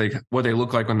worth, what they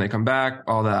look like when they come back,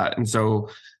 all that. And so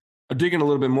digging a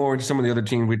little bit more into some of the other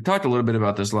teams. We talked a little bit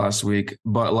about this last week,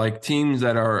 but like teams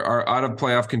that are out of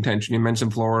playoff contention. You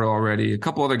mentioned Florida already. A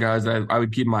couple other guys that I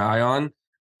would keep my eye on.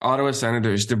 Ottawa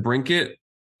Senators. DeBrincat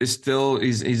is still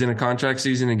he's in a contract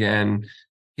season again.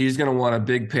 He's going to want a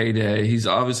big payday. He's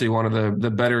obviously one of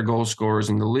the better goal scorers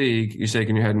in the league. You're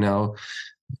shaking your head no,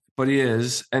 but he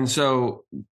is, and so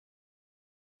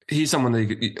he's someone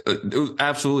that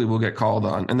absolutely will get called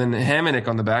on. And then Hamonic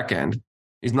on the back end.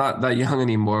 He's not that young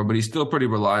anymore, but he's still pretty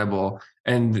reliable.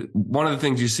 And one of the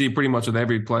things you see pretty much with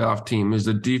every playoff team is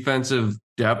the defensive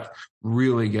depth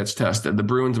really gets tested. The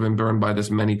Bruins have been burned by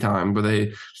this many times, but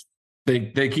they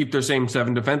keep their same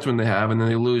 7 defensemen they have, and then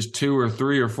they lose 2 or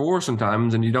 3 or 4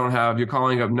 sometimes, and you're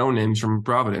calling up no names from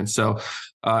Providence. So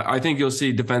I think you'll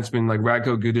see defensemen like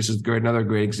Radko Gudas is another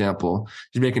great example.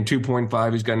 He's making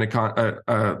 2.5. He's got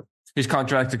his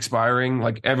contract expiring.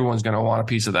 Like everyone's going to want a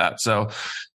piece of that. So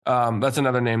that's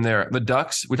another name there. The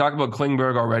Ducks, we talked about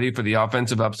Klingberg already for the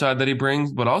offensive upside that he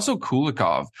brings, but also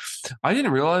Kulikov. I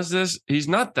didn't realize this. He's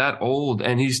not that old,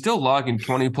 and he's still logging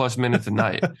 20 plus minutes a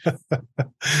night.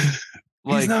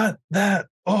 He's not that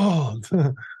old.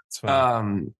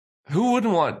 Who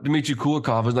wouldn't want Dmitry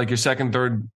Kulikov as like your second,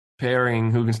 third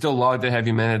pairing who can still log the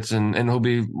heavy minutes and he'll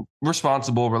be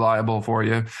responsible, reliable for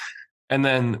you. And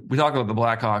then we talk about the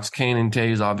Blackhawks, Kane and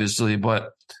Taves, obviously, but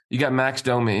you got Max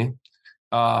Domi,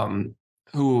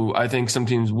 who I think some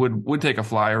teams would take a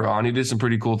flyer on. He did some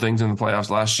pretty cool things in the playoffs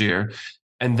last year.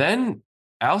 And then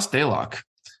Al Stalock.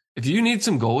 If you need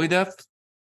some goalie depth,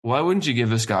 why wouldn't you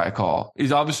give this guy a call?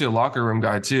 He's obviously a locker room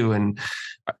guy too. And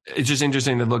it's just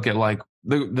interesting to look at like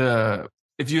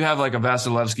if you have like a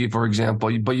Vasilevsky, for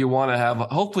example, but you want to have,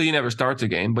 hopefully he never starts a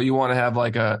game, but you want to have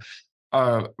like a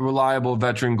reliable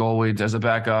veteran goalie as a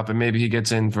backup, and maybe he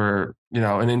gets in for,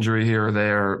 an injury here or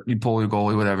there, you pull your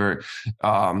goalie, whatever.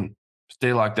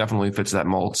 Stalock definitely fits that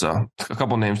mold. So a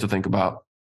couple names to think about.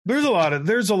 There's a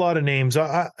lot of names.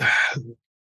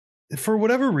 For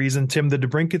whatever reason, Tim, the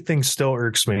DeBrincat thing still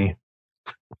irks me.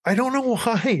 I don't know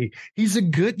why. He's a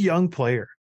good young player.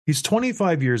 He's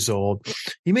 25 years old.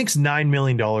 He makes $9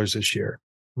 million this year.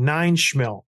 9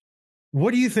 schmil.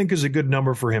 What do you think is a good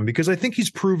number for him? Because I think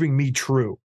he's proving me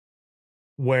true,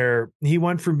 where he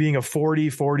went from being a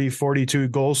 42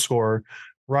 goal scorer,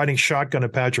 riding shotgun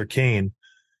at Patrick Kane.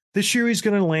 This year he's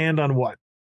going to land on what?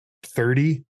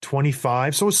 30,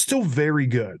 25. So it's still very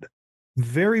good.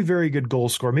 Very, very good goal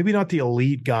scorer. Maybe not the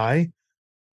elite guy.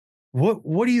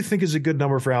 What do you think is a good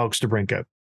number for Alex DeBrincat?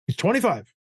 He's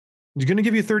 25. He's going to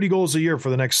give you 30 goals a year for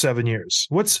the next 7 years.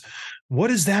 What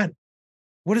is that?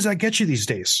 What does that get you these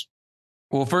days?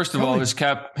 Well, first of all, his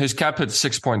cap hits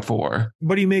 6.4,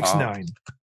 but he makes 9.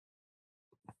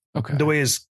 Okay. The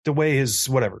way his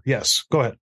whatever. Yes, go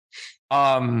ahead.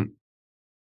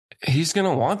 He's going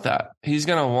to want that. He's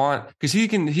going to want, because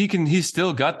he's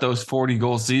still got those 40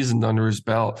 goal seasons under his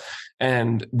belt.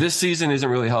 And this season isn't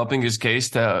really helping his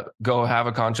case to go have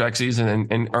a contract season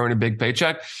and earn a big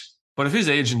paycheck. But if his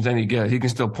agent's any good, he can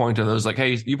still point to those like,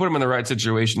 hey, you put him in the right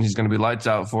situation, he's going to be lights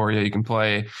out for you. You can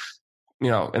play,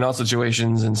 in all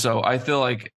situations. And so I feel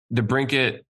like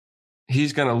DeBrincat,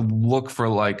 he's going to look for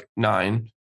like 9,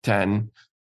 10.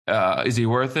 Is he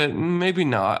worth it? Maybe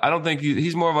not. I don't think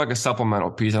he's more of like a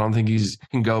supplemental piece. I don't think he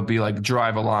can go be like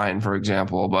drive a line, for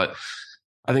example, but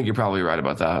I think you're probably right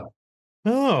about that.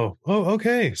 Oh,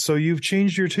 okay. So you've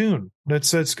changed your tune.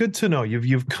 That's good to know.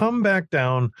 You've come back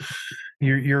down.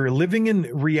 You're living in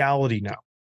reality now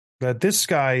that this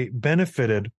guy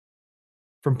benefited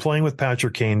from playing with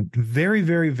Patrick Kane very,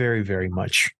 very, very, very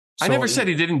much. I never said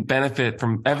he didn't benefit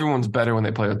from. Everyone's better when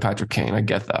they play with Patrick Kane. I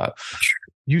get that.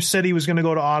 You said he was going to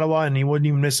go to Ottawa and he wouldn't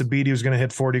even miss a beat. He was going to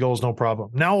hit 40 goals, no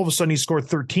problem. Now all of a sudden he scored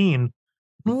 13.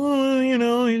 He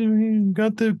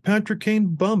got the Patrick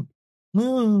Kane bump.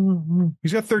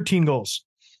 He's got 13 goals.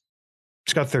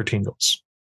 He's got 13 goals.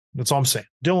 That's all I'm saying.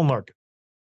 Dylan Larkin,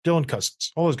 Dylan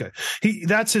Cousins, all those guys.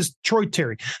 That's his Troy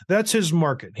Terry. That's his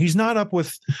market. He's not up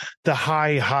with the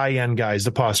high end guys,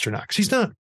 the Pasternaks. He's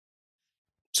not.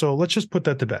 So let's just put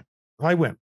that to bed. I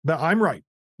win. I'm right.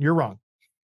 You're wrong.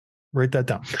 Write that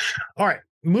down. All right.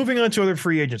 Moving on to other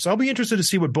free agents. I'll be interested to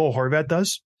see what Bo Horvat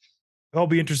does. I'll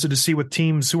be interested to see what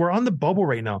teams who are on the bubble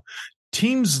right now,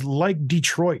 teams like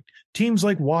Detroit, teams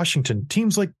like Washington,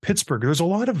 teams like Pittsburgh. There's a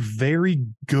lot of very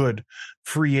good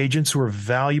free agents who are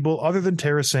valuable other than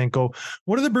Tarasenko.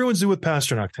 What do the Bruins do with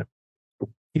Pasternak, Tim?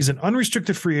 He's an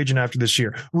unrestricted free agent after this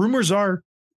year. Rumors are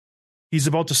he's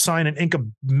about to sign and ink a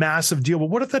massive deal. But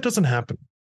what if that doesn't happen?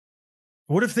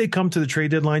 What if they come to the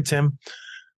trade deadline, Tim,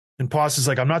 and Poss is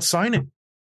like, I'm not signing.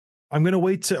 I'm going to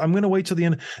wait till the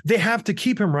end. They have to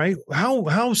keep him, right?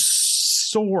 How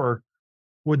sore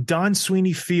would Don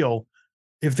Sweeney feel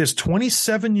if this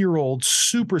 27-year-old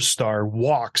superstar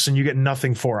walks and you get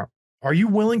nothing for him? Are you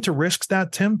willing to risk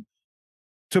that, Tim,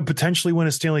 to potentially win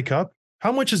a Stanley Cup?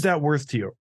 How much is that worth to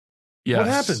you? Yes. What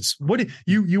happens? What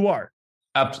you are?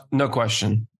 No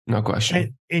question. No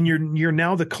question. And you're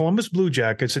now the Columbus Blue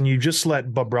Jackets, and you just let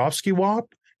Bobrovsky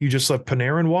walk. You just let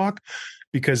Panarin walk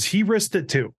because he risked it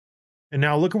too. And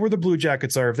now look at where the Blue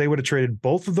Jackets are. If they would have traded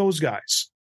both of those guys,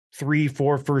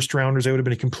 3-4 first rounders, they would have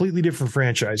been a completely different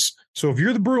franchise. So if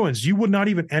you're the Bruins, you would not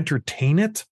even entertain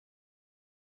it.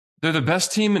 They're the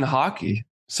best team in hockey.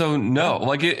 So no,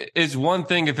 like it's one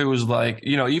thing if it was like,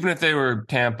 even if they were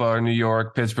Tampa or New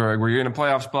York, Pittsburgh, where you're in a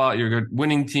playoff spot, you're a good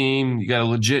winning team, you got a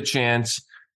legit chance,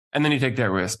 and then you take that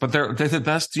risk. But they're the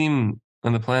best team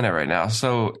on the planet right now.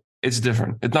 So it's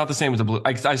different. It's not the same as the Blue.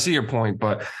 I see your point,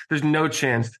 but there's no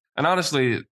chance. And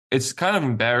honestly, it's kind of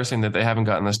embarrassing that they haven't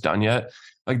gotten this done yet.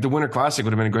 Like the Winter Classic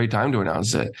would have been a great time to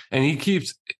announce it. And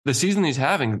the season he's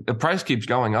having, the price keeps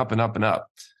going up and up and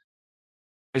up.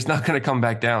 It's not going to come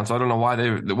back down. So I don't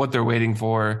know what they're waiting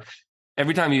for.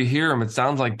 Every time you hear him, it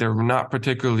sounds like they're not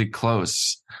particularly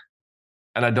close.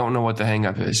 And I don't know what the hang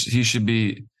up is. He should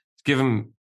give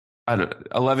him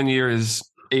 11 years,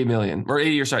 8 million, or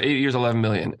 8 years, 11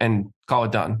 million, and call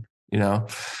it done,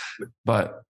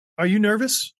 But are you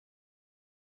nervous?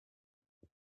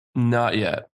 Not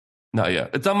yet.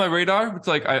 It's on my radar. It's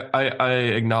like I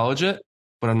acknowledge it,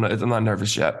 but I'm not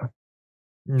nervous yet.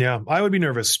 Yeah, I would be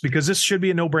nervous because this should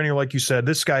be a no-brainer. Like you said,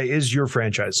 this guy is your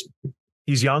franchise.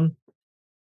 He's young.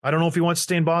 I don't know if he wants to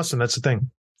stay in Boston. That's the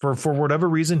thing. For whatever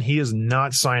reason, he is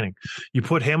not signing. You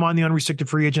put him on the unrestricted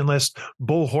free agent list.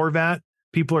 Bo Horvat,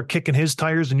 people are kicking his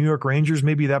tires. The New York Rangers,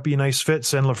 maybe that'd be a nice fit.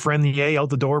 Send Lafreniere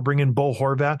out the door, bring in Bo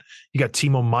Horvat. You got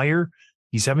Timo Meier.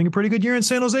 He's having a pretty good year in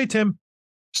San Jose, Tim.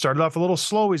 Started off a little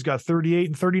slow. He's got 38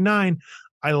 and 39.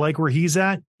 I like where he's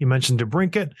at. You mentioned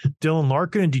DeBrincat, Dylan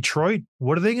Larkin in Detroit.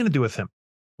 What are they going to do with him?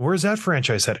 Where's that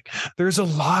franchise heading? There's a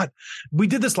lot. We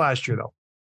did this last year, though.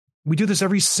 We do this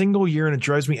every single year, and it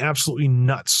drives me absolutely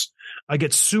nuts. I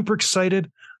get super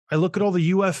excited. I look at all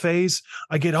the UFAs.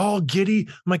 I get all giddy.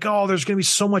 I'm like, oh, there's going to be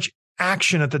so much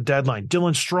action at the deadline.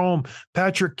 Dylan Strome,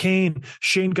 Patrick Kane,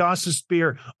 Shane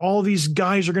Gostisbehere, all these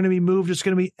guys are going to be moved. It's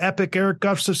going to be epic. Eric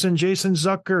Gustafsson, Jason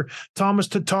Zucker, Thomas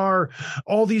Tatar,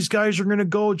 all these guys are going to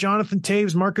go. Jonathan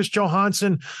Taves, Marcus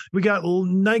Johansson. We got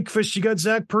Nyquist, you got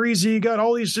Zach Parise, you got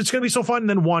all these. It's going to be so fun. And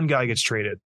then one guy gets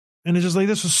traded. And it's just like,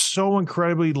 this is so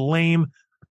incredibly lame.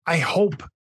 I hope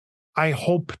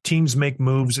teams make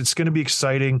moves. It's going to be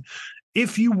exciting.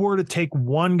 If you were to take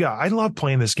one guy, I love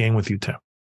playing this game with you, Tim.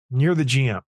 You're the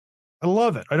GM. I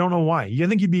love it. I don't know why. I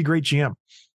think you'd be a great GM.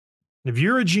 If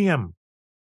you're a GM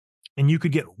and you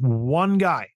could get one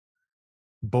guy,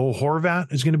 Bo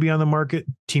Horvat is going to be on the market,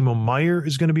 Timo Meier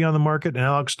is going to be on the market, and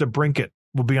Alex DeBrincat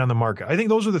will be on the market. I think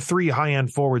those are the three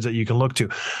high-end forwards that you can look to.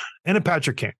 And a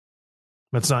Patrick Kane.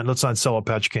 Let's not sell a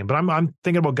Patrick Kane, but I'm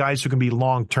thinking about guys who can be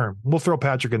long-term. We'll throw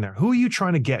Patrick in there. Who are you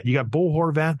trying to get? You got Bo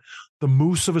Horvat, the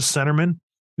moose of a centerman,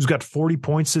 who's got 40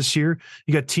 points this year.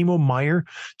 You got Timo Meier,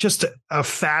 just a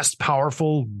fast,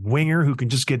 powerful winger who can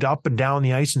just get up and down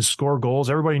the ice and score goals.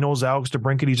 Everybody knows Alex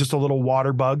DeBrincat. He's just a little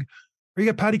water bug. Or you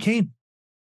got Patty Kane,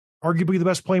 arguably the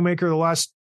best playmaker of the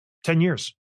last 10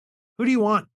 years. Who do you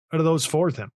want out of those four,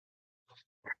 Tim?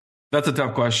 That's a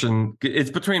tough question.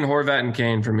 It's between Horvat and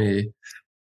Kane for me.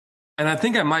 And I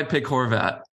think I might pick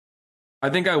Horvat. I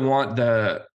think I want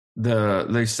the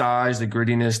size, the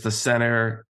grittiness, the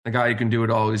center, the guy who can do it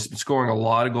all. He's scoring a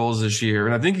lot of goals this year,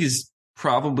 and I think he's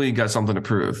probably got something to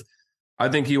prove. I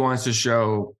think he wants to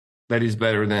show that he's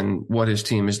better than what his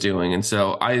team is doing, and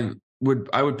so I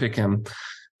would pick him.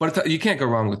 But you can't go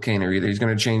wrong with Kaner either. He's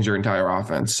going to change your entire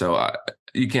offense, so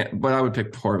you can't. But I would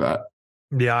pick Horvat.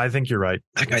 Yeah, I think you're right.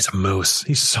 That guy's a moose.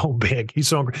 He's so big. He's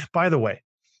so. By the way,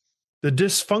 the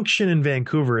dysfunction in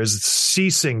Vancouver is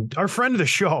ceasing. Our friend of the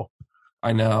show.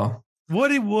 I know.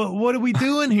 What are we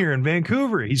doing here in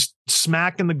Vancouver? He's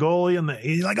smacking the goalie and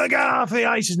he's like, get off the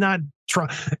ice. He's not trying.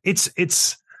 It's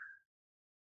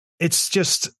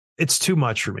too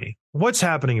much for me. What's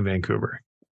happening in Vancouver?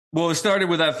 Well, it started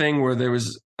with that thing where there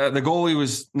was the goalie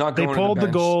was not going. They pulled the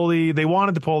goalie. They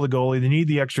wanted to pull the goalie. They need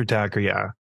the extra attacker. Yeah.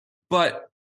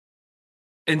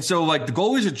 And so, like, the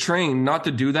goalies are trained not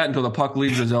to do that until the puck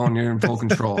leaves the zone and you're in full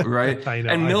control, right? I know.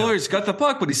 And Miller's got the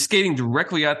puck, but he's skating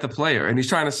directly at the player. And he's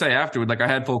trying to say afterward, like, I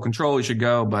had full control, he should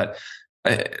go. But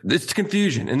it's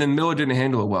confusion. And then Miller didn't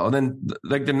handle it well. And then,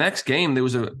 like, the next game, there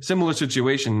was a similar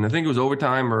situation. I think it was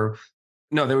overtime or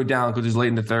 – no, they were down because it was late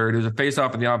in the third. It was a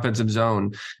face-off in the offensive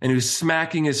zone. And he was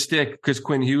smacking his stick because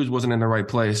Quinn Hughes wasn't in the right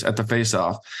place at the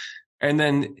face-off. And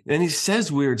then he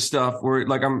says weird stuff where,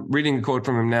 like, I'm reading a quote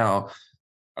from him now.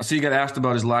 So he got asked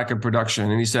about his lack of production,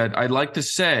 and he said, I'd like to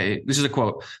say, this is a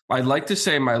quote, I'd like to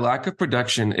say my lack of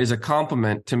production is a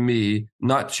compliment to me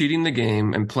not cheating the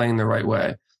game and playing the right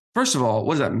way. First of all,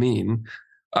 what does that mean?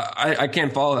 I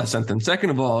can't follow that sentence. Second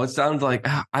of all, it sounds like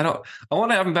I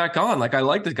want to have him back on. Like, I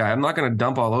like this guy. I'm not going to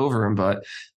dump all over him, but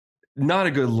not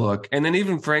a good look. And then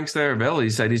even Frank Saravelli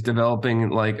said he's developing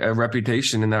like a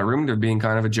reputation in that room to being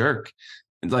kind of a jerk.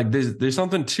 Like there's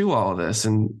something to all of this.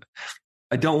 And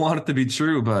I don't want it to be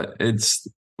true, but it's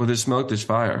where there's smoke, there's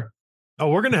fire. Oh,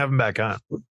 we're going to have him back on.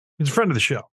 He's a friend of the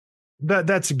show.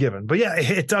 That's a given. But yeah,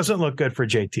 it doesn't look good for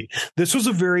JT. This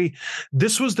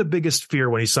was the biggest fear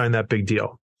when he signed that big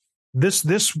deal. This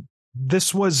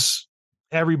was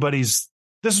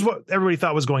this is what everybody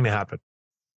thought was going to happen.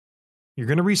 You're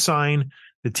going to resign,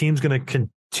 the team's going to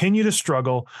continue to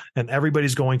struggle, and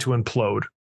everybody's going to implode.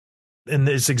 And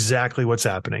it's exactly what's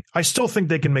happening. I still think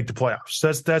they can make the playoffs.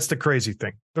 That's the crazy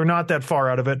thing. They're not that far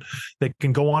out of it. They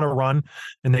can go on a run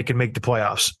and they can make the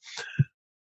playoffs.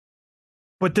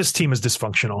 But this team is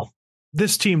dysfunctional.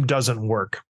 This team doesn't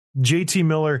work. JT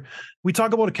Miller, we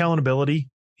talk about accountability.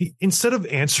 Instead of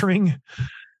answering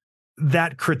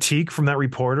that critique from that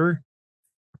reporter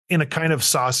in a kind of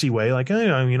saucy way, like, hey,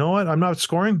 you know what? I'm not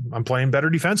scoring. I'm playing better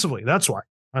defensively. That's why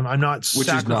I'm not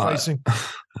sacrificing.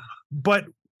 But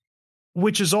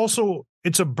which is also,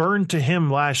 it's a burn to him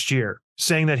last year,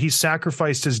 saying that he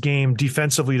sacrificed his game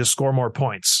defensively to score more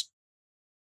points.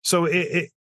 So it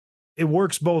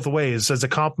works both ways as a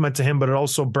compliment to him, but it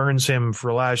also burns him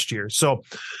for last year. So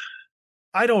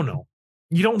I don't know.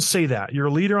 You don't say that. You're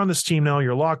a leader on this team now.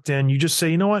 You're locked in. You just say,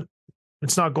 you know what?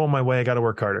 It's not going my way. I got to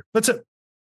work harder. That's it.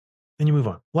 And you move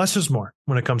on. Less is more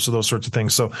when it comes to those sorts of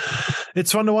things. So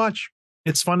it's fun to watch.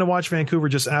 It's fun to watch Vancouver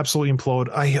just absolutely implode.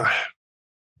 I don't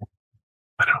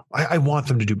know. I want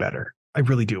them to do better. I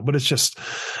really do. But it's just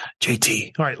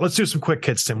JT. All right, let's do some quick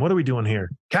hits, Tim. What are we doing here?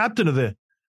 Captain of the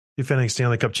defending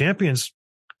Stanley Cup champions,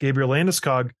 Gabriel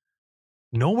Landeskog,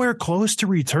 nowhere close to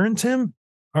return, Tim?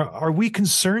 Are we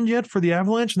concerned yet for the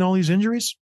Avalanche and all these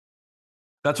injuries?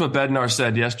 That's what Bednar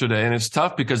said yesterday. And it's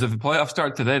tough because if the playoffs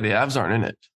start today, the Avs aren't in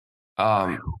it.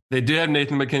 They did have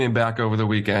Nathan McKinnon back over the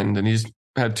weekend, and he's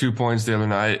had 2 points the other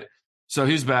night. So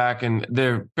he's back, and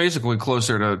they're basically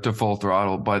closer to full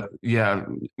throttle. But yeah,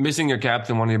 missing your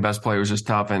captain, one of your best players, is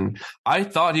tough. And I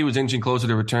thought he was inching closer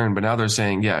to return, but now they're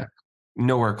saying, yeah,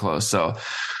 nowhere close. So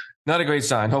not a great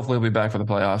sign. Hopefully he'll be back for the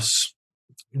playoffs.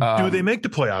 Do they make the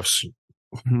playoffs?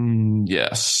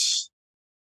 Yes.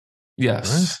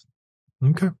 Yes. Right.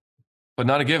 Okay. But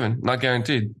not a given, not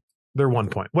guaranteed. They're 1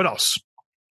 point. What else?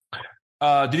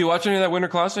 Did you watch any of that Winter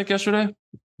Classic yesterday?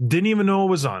 Didn't even know it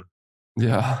was on.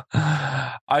 Yeah.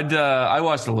 I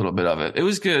watched a little bit of it. It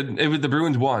was good. The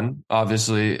Bruins won,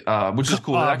 obviously, which is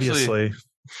cool. Obviously. Actually,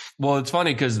 well, it's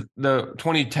funny because the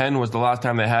 2010 was the last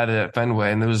time they had it at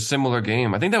Fenway, and there was a similar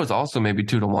game. I think that was also maybe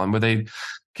 2-1, but they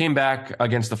came back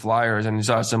against the Flyers, and you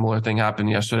saw a similar thing happen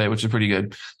yesterday, which is pretty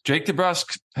good. Jake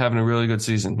DeBrusk having a really good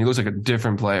season. He looks like a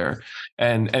different player.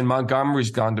 And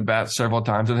Montgomery's gone to bat several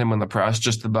times with him in the press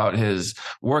just about his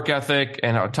work ethic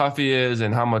and how tough he is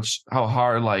and how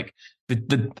hard, like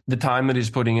the time that he's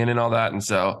putting in and all that. And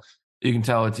so you can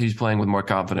tell he's playing with more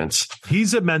confidence.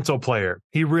 He's a mental player.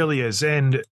 He really is.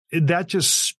 And that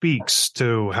just speaks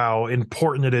to how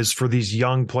important it is for these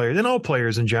young players and all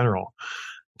players in general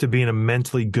to be in a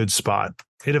mentally good spot.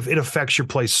 It affects your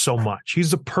play so much.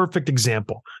 He's the perfect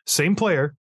example. Same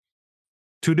player,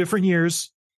 2 different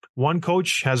years. One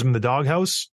coach has him in the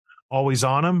doghouse, always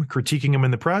on him, critiquing him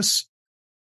in the press.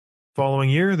 Following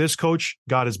year, this coach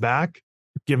got his back,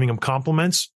 giving him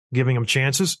compliments, giving him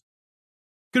chances.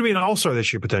 Could be an all-star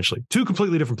this year, potentially. 2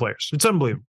 completely different players. It's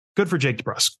unbelievable. Good for Jake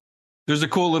DeBrusk. There's a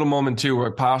cool little moment, too,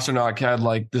 where Pasternak had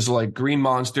like this like green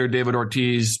monster, David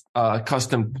Ortiz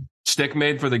custom stick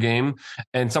made for the game.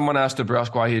 And someone asked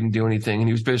DeBrusk why he didn't do anything. And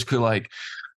he was basically like,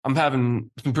 I'm having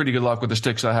some pretty good luck with the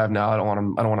sticks I have now. I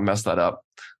don't want to mess that up,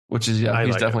 which is, yeah,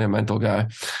 he's definitely a mental guy.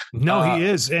 No, he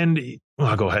is. And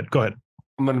go ahead.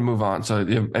 I'm going to move on. So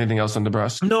do you have anything else on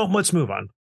DeBrusk? No, let's move on.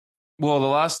 Well, the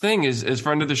last thing is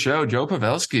friend of the show, Joe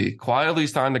Pavelski, quietly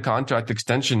signed a contract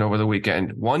extension over the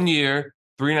weekend. 1 year,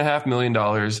 $3.5 million.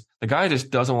 The guy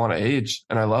just doesn't want to age,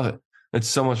 and I love it. It's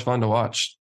so much fun to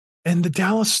watch. And the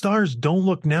Dallas Stars, don't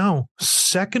look now,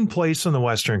 second place in the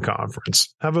Western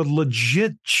Conference, have a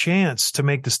legit chance to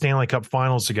make the Stanley Cup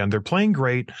Finals again. They're playing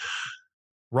great.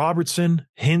 Robertson,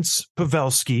 Hintz,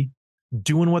 Pavelski,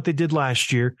 doing what they did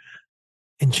last year.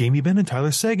 And Jamie Benn and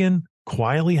Tyler Seguin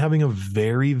quietly having a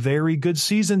very, very good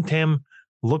season, Tim.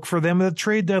 Look for them at the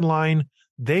trade deadline.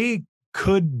 They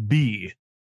could be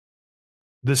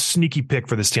the sneaky pick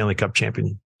for the Stanley Cup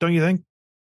champion. Don't you think?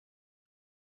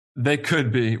 They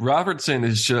could be. Robertson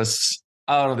is just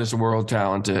out of this world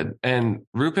talented. And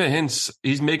Roope Hintz,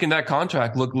 he's making that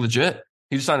contract look legit.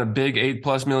 He just signed a big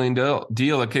 $8+ million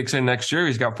deal that kicks in next year.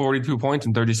 He's got 42 points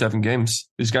in 37 games.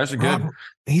 These guys are good.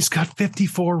 He's got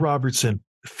 54, Robertson.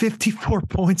 54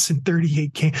 points in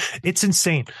 38 games. It's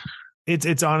insane.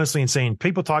 It's honestly insane.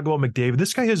 People talk about McDavid.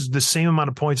 This guy has the same amount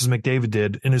of points as McDavid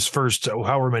did in his first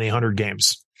however many 100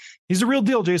 games. He's the real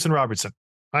deal, Jason Robertson.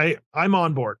 I'm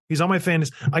on board. He's on my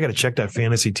fantasy. I got to check that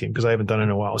fantasy team because I haven't done it in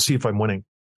a while. See if I'm winning.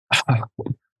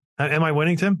 Am I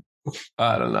winning, Tim?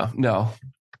 I don't know.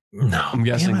 No, I'm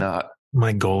guessing not.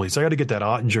 My goalies. I got to get that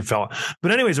Ottinger fella.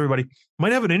 But anyways, everybody,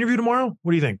 might have an interview tomorrow.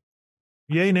 What do you think?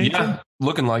 Yay, Nate? Yeah,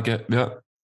 looking like it. Yeah. All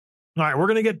right, we're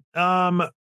gonna get.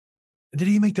 Did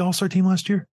he make the All-Star team last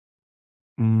year?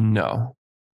 No.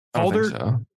 Calder.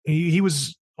 So. He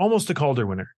was almost a Calder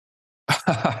winner.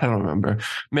 I don't remember.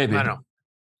 Maybe. I don't know.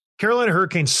 Carolina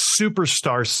Hurricanes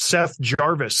superstar Seth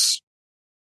Jarvis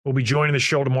will be joining the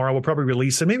show tomorrow. We'll probably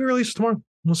release it. Maybe release it tomorrow.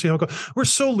 We'll see how it goes. We're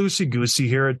so loosey-goosey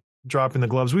here at Dropping the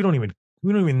Gloves. We don't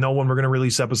even know when we're going to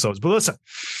release episodes. But listen,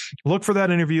 look for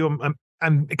that interview.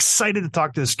 I'm excited to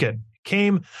talk to this kid.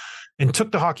 Came and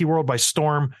took the hockey world by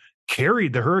storm.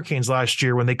 Carried the Hurricanes last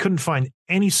year when they couldn't find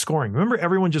any scoring. Remember,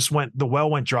 everyone just the well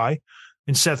went dry,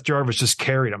 and Seth Jarvis just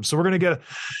carried them. So we're going to get a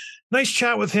nice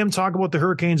chat with him, talk about the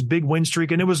Hurricanes' big win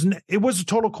streak. And it was a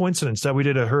total coincidence that we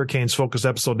did a Hurricanes focused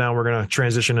episode. Now we're going to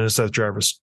transition into Seth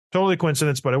Jarvis. Totally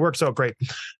coincidence, but it works out great.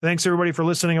 Thanks, everybody, for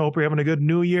listening. I hope you're having a good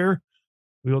new year.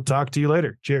 We will talk to you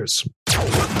later. Cheers.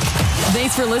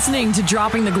 Thanks for listening to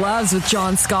Dropping the Gloves with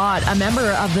John Scott, a member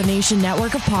of the Nation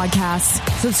Network of Podcasts.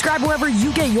 Subscribe wherever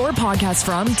you get your podcasts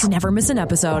from to never miss an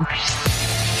episode.